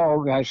my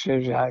dog. I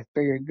says, I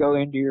figured go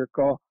into your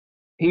call.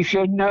 He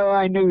said, no,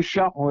 I knew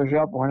something was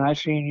up when I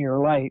seen your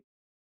light.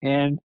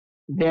 And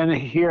then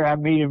here I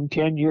meet him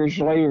 10 years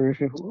later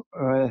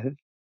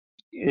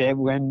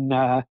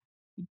when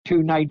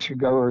 2 nights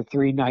ago or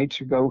 3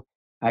 nights ago,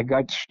 I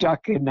got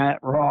stuck in that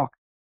rock.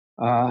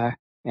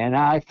 And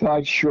I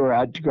thought, sure,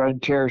 I'd go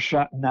and tear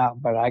something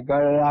out, but I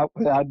got it out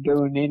without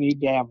doing any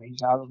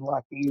damage. I was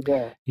lucky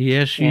there.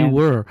 Yes, you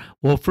were.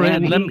 Well,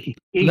 Fred,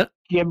 he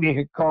gave me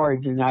a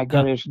card, and I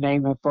got his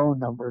name and phone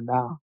number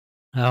now.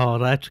 Oh,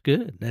 that's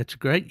good. That's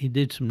great. You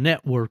did some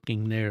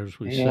networking there, as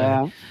we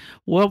say.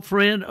 Well,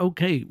 Fred,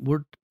 okay,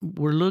 we're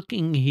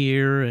looking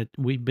here at,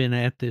 we've been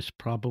at this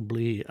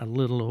probably a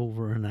little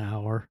over an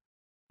hour,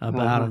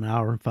 about an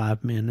hour and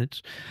 5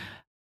 minutes.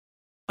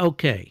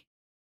 Okay.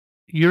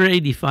 You're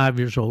 85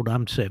 years old.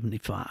 I'm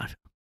 75.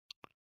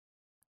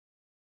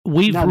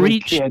 We've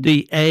reached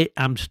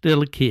I'm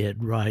still a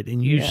kid, right?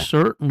 And you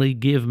certainly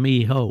give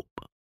me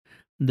hope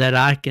that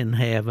I can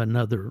have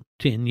another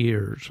 10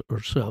 years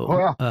or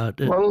so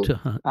to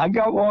hunt. I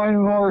got one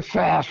more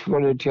fast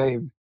one to tell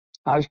you.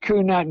 I was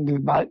coon hunting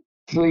about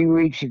 3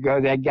 weeks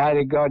ago, that guy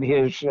that got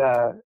his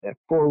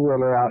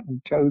four-wheeler out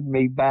and towed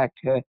me back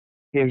to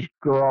his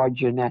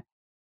garage, and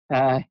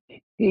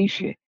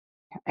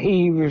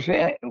he was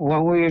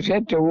when we was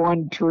at the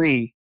one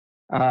tree,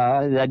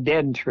 the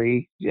dead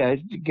tree, to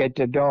get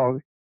the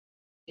dog.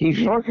 He's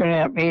looking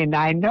at me, and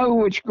I know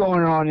what's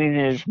going on in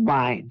his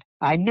mind.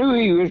 I knew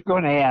he was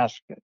going to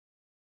ask it.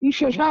 He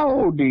says, "How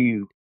old are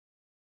you?"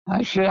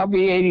 I said, "I'll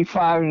be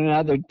 85 in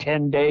another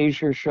 10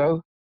 days or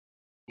so."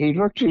 He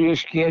looked at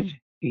his kid.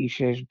 He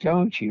says,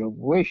 "Don't you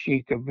wish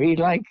you could be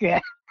like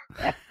that?"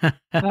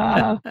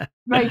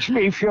 Makes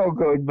me feel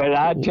good, but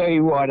I tell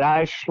you what,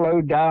 I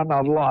slowed down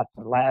a lot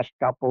the last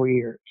couple of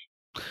years.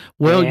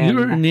 Well,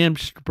 you're an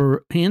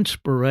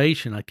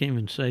inspiration. I can't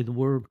even say the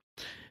word.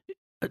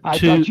 I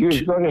thought you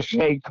was going to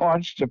say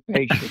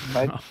constipation,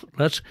 but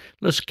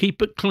let's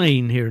keep it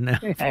clean here now.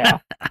 Yeah.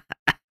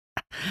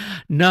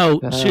 No,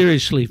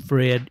 seriously,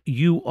 Fred,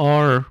 you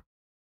are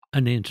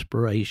an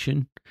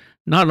inspiration.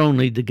 Not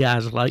only to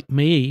guys like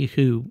me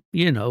who,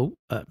 will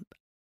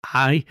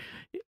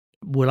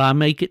I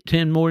make it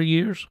 10 more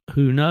years?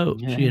 Who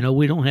knows? Yeah.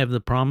 We don't have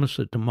the promise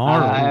of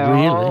tomorrow, I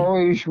really.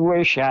 always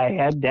wish I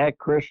had that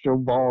crystal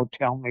ball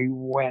tell me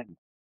when.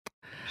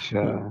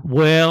 So.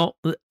 Well,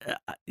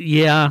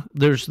 yeah,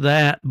 there's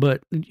that.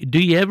 But do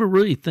you ever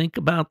really think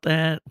about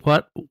that?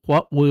 What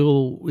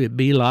will it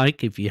be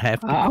like if you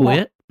have to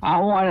quit? I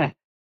want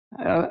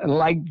to,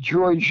 like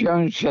George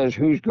Jones says,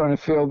 who's going to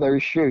fill their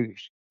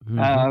shoes?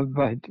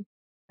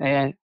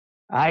 And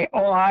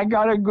I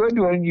got a good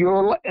one.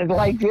 You'll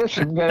like this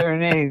one better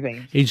than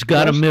anything. He's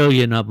got a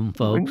million of them,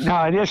 folks.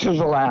 No, this is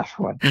the last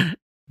one.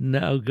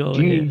 No, go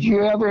ahead. Did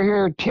you ever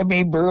hear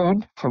Timmy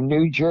Bruin from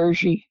New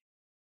Jersey?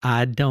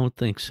 I don't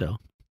think so.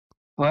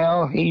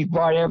 Well, he's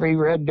bought every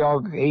red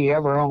dog he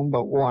ever owned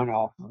but one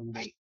off of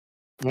me.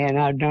 And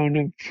I've known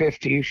him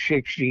 50,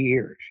 60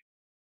 years.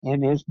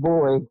 And his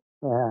boy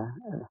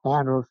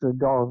handles the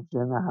dogs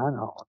in the hunt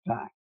all the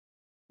time.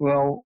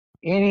 Well,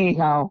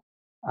 anyhow,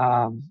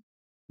 now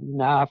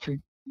I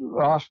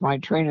lost my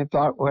train of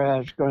thought what I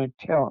was going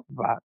to tell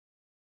about.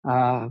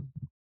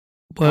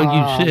 Well,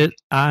 you said,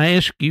 I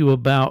asked you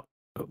about,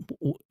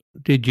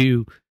 did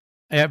you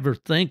ever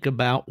think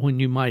about when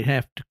you might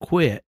have to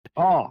quit?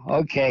 Oh,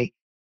 okay.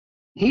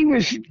 He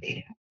was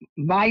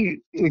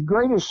the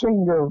greatest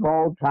singer of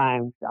all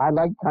time. I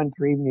like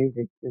country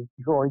music, is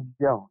George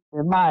Jones,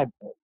 in my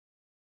opinion.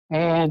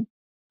 And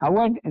I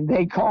went, and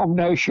they call him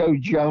No Show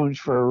Jones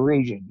for a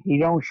reason. He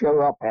don't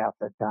show up half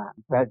the time,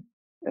 but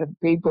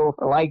people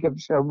like him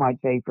so much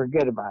they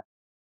forget about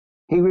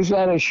it. He was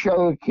at a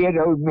show, a kid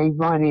owed me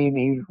money, and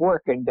he was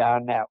working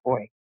down that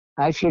way.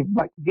 I said,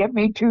 "But get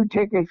me 2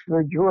 tickets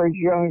for George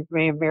Jones.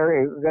 Me and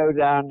Mary will go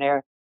down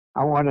there.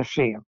 I want to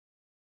see him."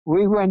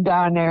 We went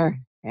down there,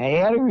 and he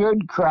had a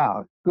good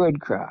crowd.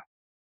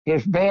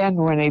 His band,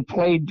 when they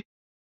played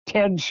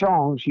 10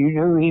 songs, you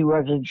knew he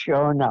wasn't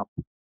showing up.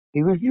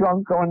 He was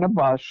drunk on the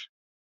bus,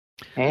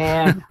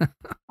 and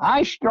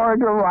I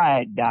started a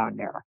riot down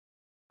there.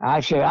 I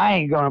said, "I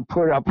ain't going to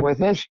put up with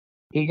this.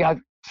 He got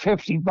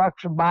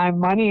 $50 of my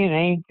money and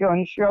ain't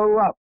going to show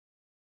up."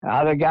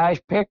 Now the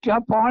guys picked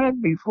up on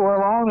it. Before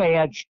long, they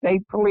had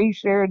state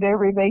police there and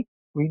everything.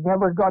 We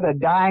never got a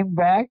dime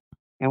back,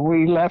 and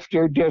we left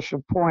there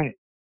disappointed.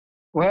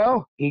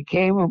 Well, he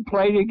came and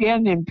played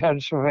again in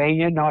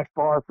Pennsylvania, not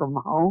far from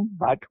home,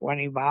 about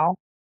 20 miles.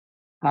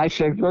 I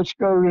said, "Let's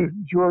go to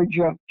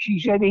Georgia." She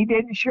said, "He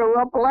didn't show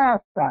up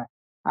last time."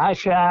 I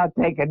said, "I'll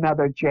take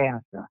another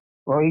chance."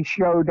 Well, he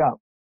showed up.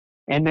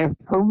 And the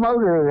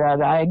promoter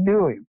that I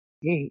knew him,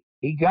 he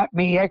got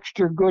me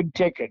extra good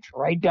tickets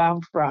right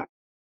down front.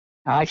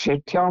 I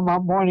said, "Tell him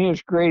I'm one of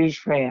his greatest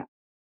fans."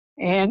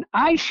 And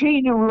I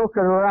seen him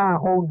looking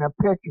around holding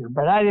a picture,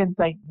 but I didn't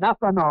think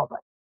nothing of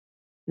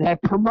it.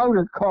 That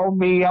promoter called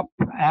me up.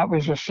 That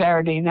was a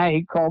Saturday night.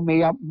 He called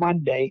me up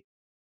Monday.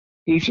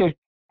 He said,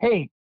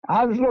 "Hey,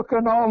 I was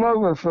looking all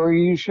over for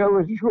you, so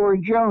was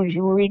George Jones,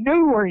 and we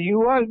knew where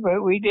you was,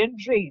 but we didn't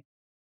see him.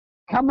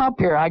 Come up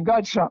here. I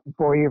got something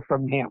for you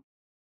from him."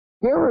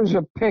 Here was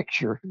a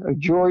picture of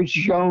George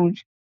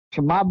Jones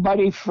to my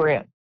buddy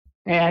Fred.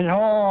 And,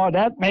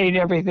 that made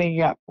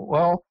everything up.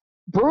 Well,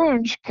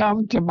 Bruins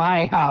come to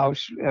my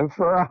house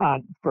for a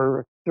hunt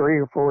for 3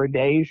 or 4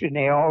 days, and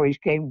they always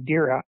came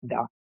deer hunting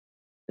down.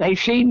 They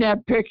seen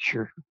that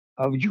picture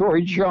of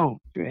George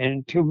Jones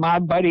and to my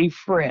buddy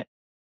Fred.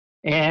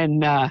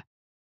 And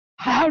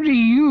how do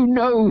you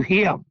know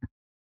him?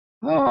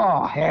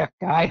 Oh, heck,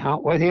 I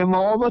hunt with him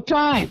all the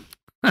time.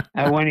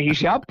 And when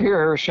he's up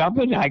here or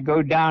something, I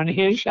go down to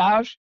his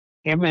house,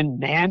 him and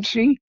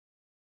Nancy.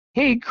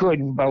 He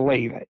couldn't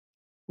believe it.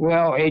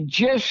 Well, it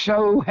just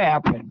so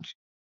happens,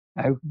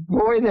 a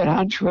boy that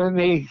hunts with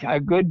me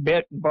a good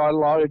bit and bought a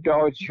lot of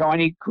dogs,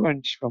 Johnny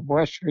Kuntz from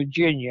West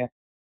Virginia,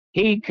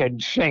 he can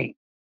sing.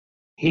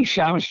 He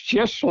sounds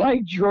just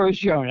like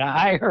George Jones.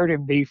 I heard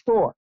him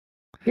before.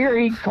 Here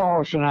he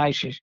calls and I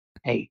says,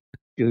 "Hey,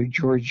 do a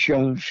George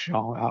Jones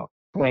song. I'll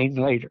play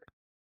later."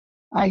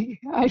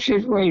 I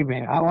said, "Wait a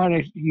minute. I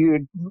wanted you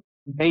to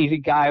meet a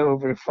guy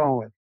over the phone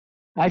with."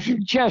 I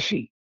said,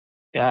 "Jesse,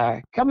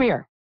 come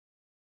here.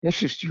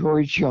 This is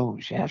George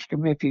Jones. Ask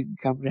him if he can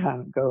come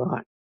down and go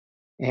hunt.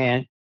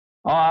 And,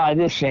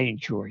 this ain't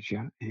George.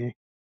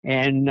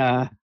 And,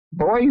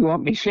 boy, you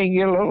want me to sing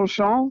you a little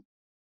song?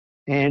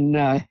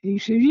 And he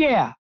says,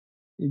 yeah.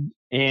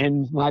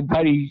 And my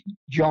buddy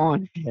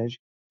John says,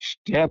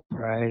 step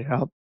right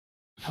up.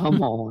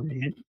 Come on.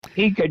 And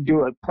he could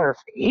do it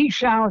perfect. He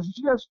sounds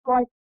just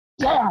like,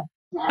 Dad,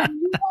 you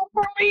won't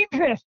believe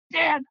this.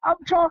 Dad, I'm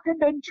talking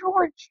to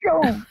George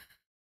Jones.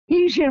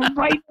 He's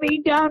inviting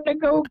me down to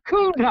go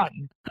coon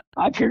hunting.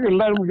 I figured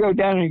let him go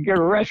down and get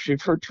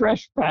arrested for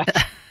trespass.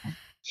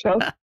 So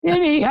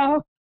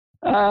anyhow,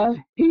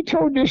 he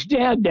told his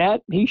dad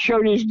that. He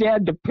showed his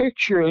dad the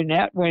picture in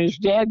that when his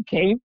dad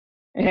came.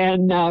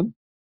 And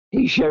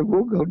he said,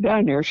 we'll go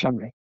down there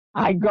someday.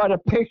 I got a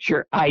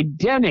picture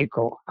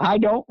identical. I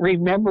don't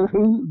remember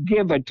who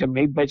gave it to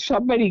me, but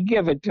somebody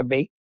gave it to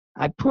me.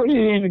 I put it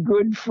in a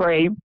good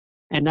frame,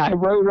 and I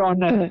wrote on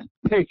the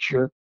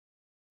picture,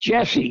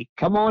 Jesse,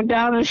 come on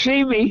down and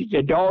see me.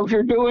 The dogs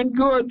are doing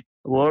good.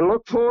 We'll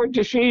look forward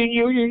to seeing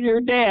you and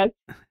your dad.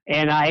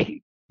 And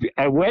I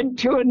went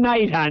to a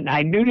night hunt.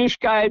 I knew this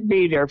guy would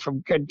be there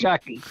from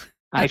Kentucky.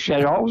 I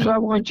said, all I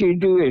want you to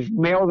do is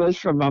mail this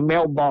from a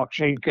mailbox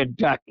in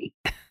Kentucky.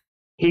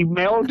 He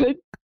mailed it.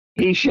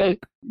 He said,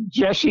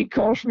 Jesse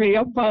calls me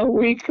up a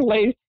week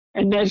later,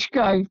 and this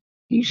guy,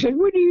 he said,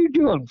 what are you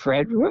doing,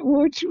 Fred?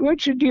 What's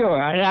the deal?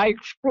 And I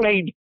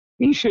explained.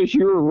 He says,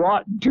 you're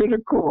rotten to the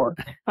core.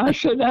 I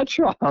said, that's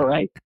all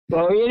right.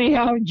 Well,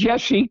 anyhow,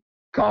 Jesse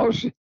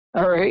calls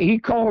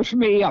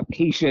me up.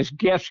 He says,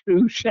 guess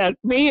who sent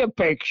me a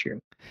picture?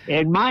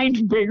 And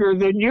mine's bigger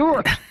than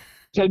yours.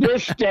 To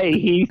this day,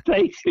 he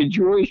thinks that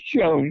George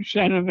Jones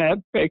sent him that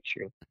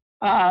picture.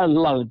 I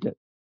loved it.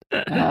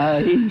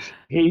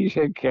 He's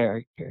a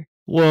character.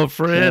 Well,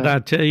 Fred, I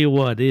tell you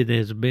what, it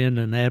has been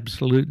an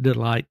absolute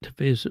delight to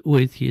visit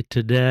with you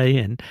today,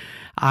 and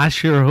I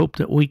sure hope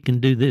that we can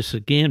do this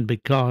again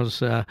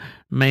because,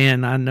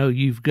 man, I know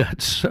you've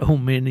got so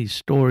many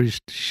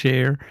stories to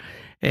share,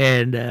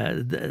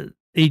 and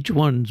each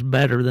one's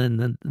better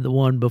than the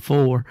one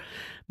before.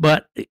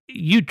 But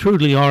you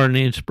truly are an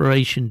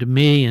inspiration to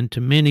me and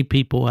to many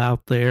people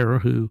out there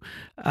who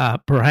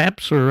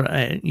perhaps are,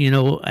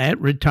 at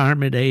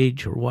retirement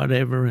age or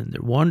whatever, and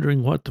they're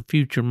wondering what the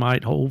future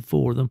might hold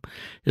for them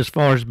as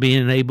far as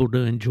being able to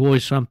enjoy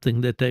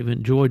something that they've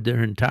enjoyed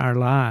their entire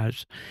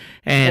lives.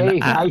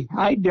 And hey,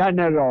 I done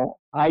it all.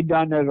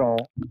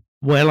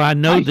 Well, I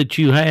know that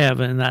you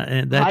have, and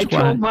that's why. I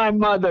told my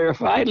mother,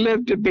 if I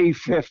live to be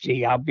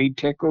 50, I'll be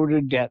tickled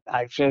to death.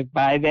 I said,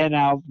 by then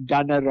I've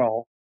done it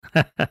all.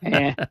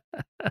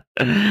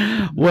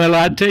 Well,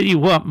 I tell you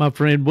what, my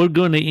friend, we're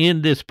going to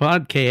end this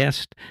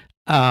podcast,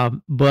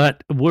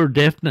 but we're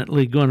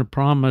definitely going to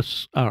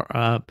promise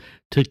to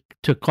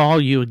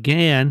call you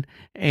again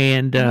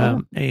and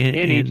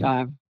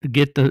anytime. And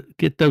get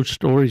those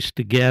stories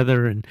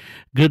together. And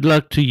good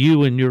luck to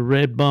you and your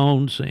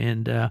Redbones,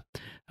 and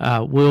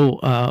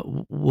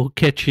we'll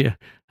catch you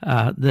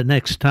the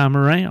next time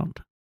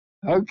around.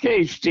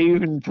 Okay,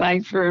 Stephen,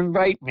 thanks for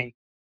inviting me.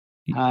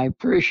 I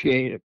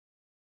appreciate it.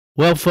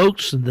 Well,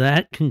 folks,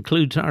 that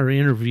concludes our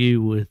interview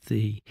with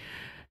the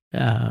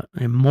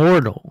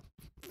immortal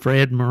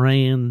Fred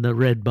Moran, the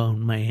Redbone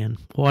Man.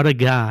 What a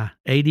guy.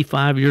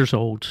 85 years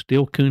old,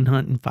 still coon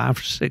hunting 5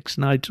 or 6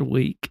 nights a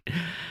week.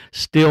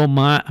 Still,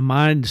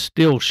 mind's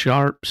still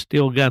sharp,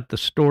 still got the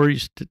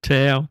stories to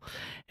tell.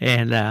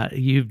 And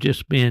you've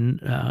just been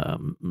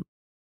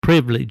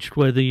privileged,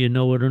 whether you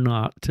know it or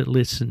not, to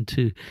listen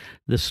to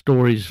the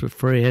stories of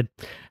Fred.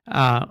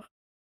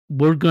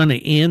 We're going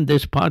to end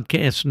this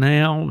podcast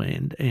now,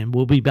 and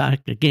we'll be back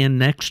again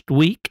next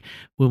week.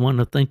 We want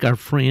to thank our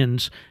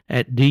friends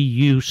at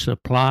DU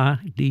Supply,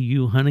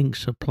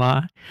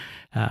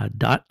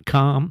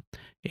 DUHuntingSupply.com.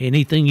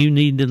 Anything you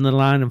need in the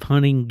line of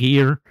hunting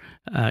gear,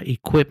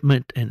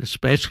 equipment, and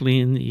especially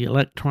in the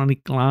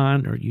electronic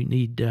line, or you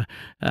need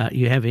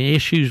you have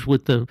issues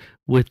with the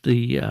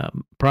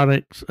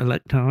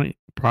electronic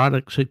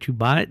products that you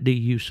buy at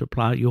DU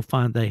Supply, you'll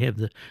find they have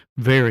the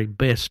very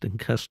best in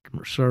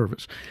customer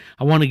service.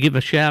 I want to give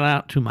a shout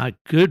out to my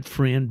good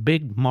friend,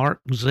 Big Mark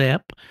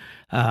Zepp.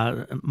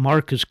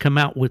 Mark has come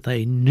out with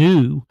a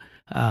new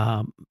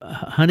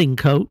hunting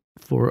coat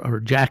or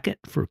jacket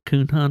for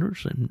coon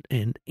hunters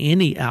and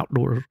any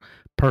outdoor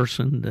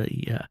person.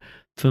 The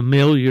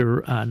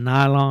familiar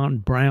nylon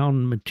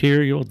brown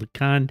material, the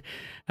kind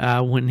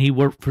when he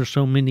worked for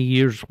so many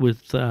years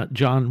with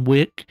John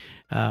Wick.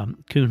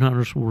 Coon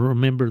hunters will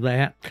remember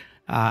that.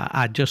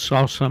 I just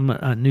saw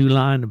a new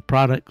line of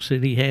products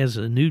that he has,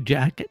 a new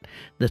jacket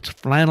that's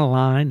flannel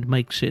lined,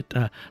 makes it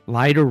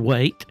lighter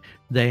weight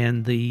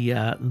than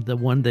the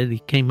one that he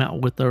came out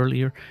with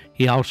earlier.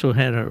 He also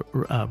had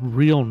a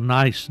real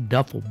nice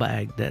duffel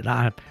bag that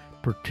I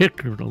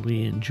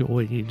particularly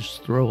enjoy. You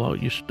just throw all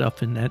your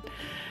stuff in that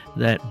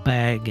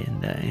bag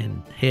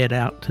and head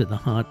out to the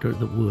hunt or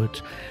the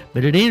woods.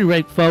 But at any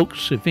rate,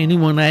 folks, if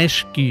anyone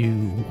asks you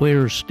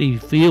where's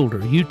Steve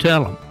Fielder, you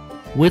tell them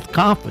with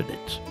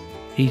confidence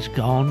he's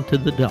gone to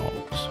the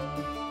dogs.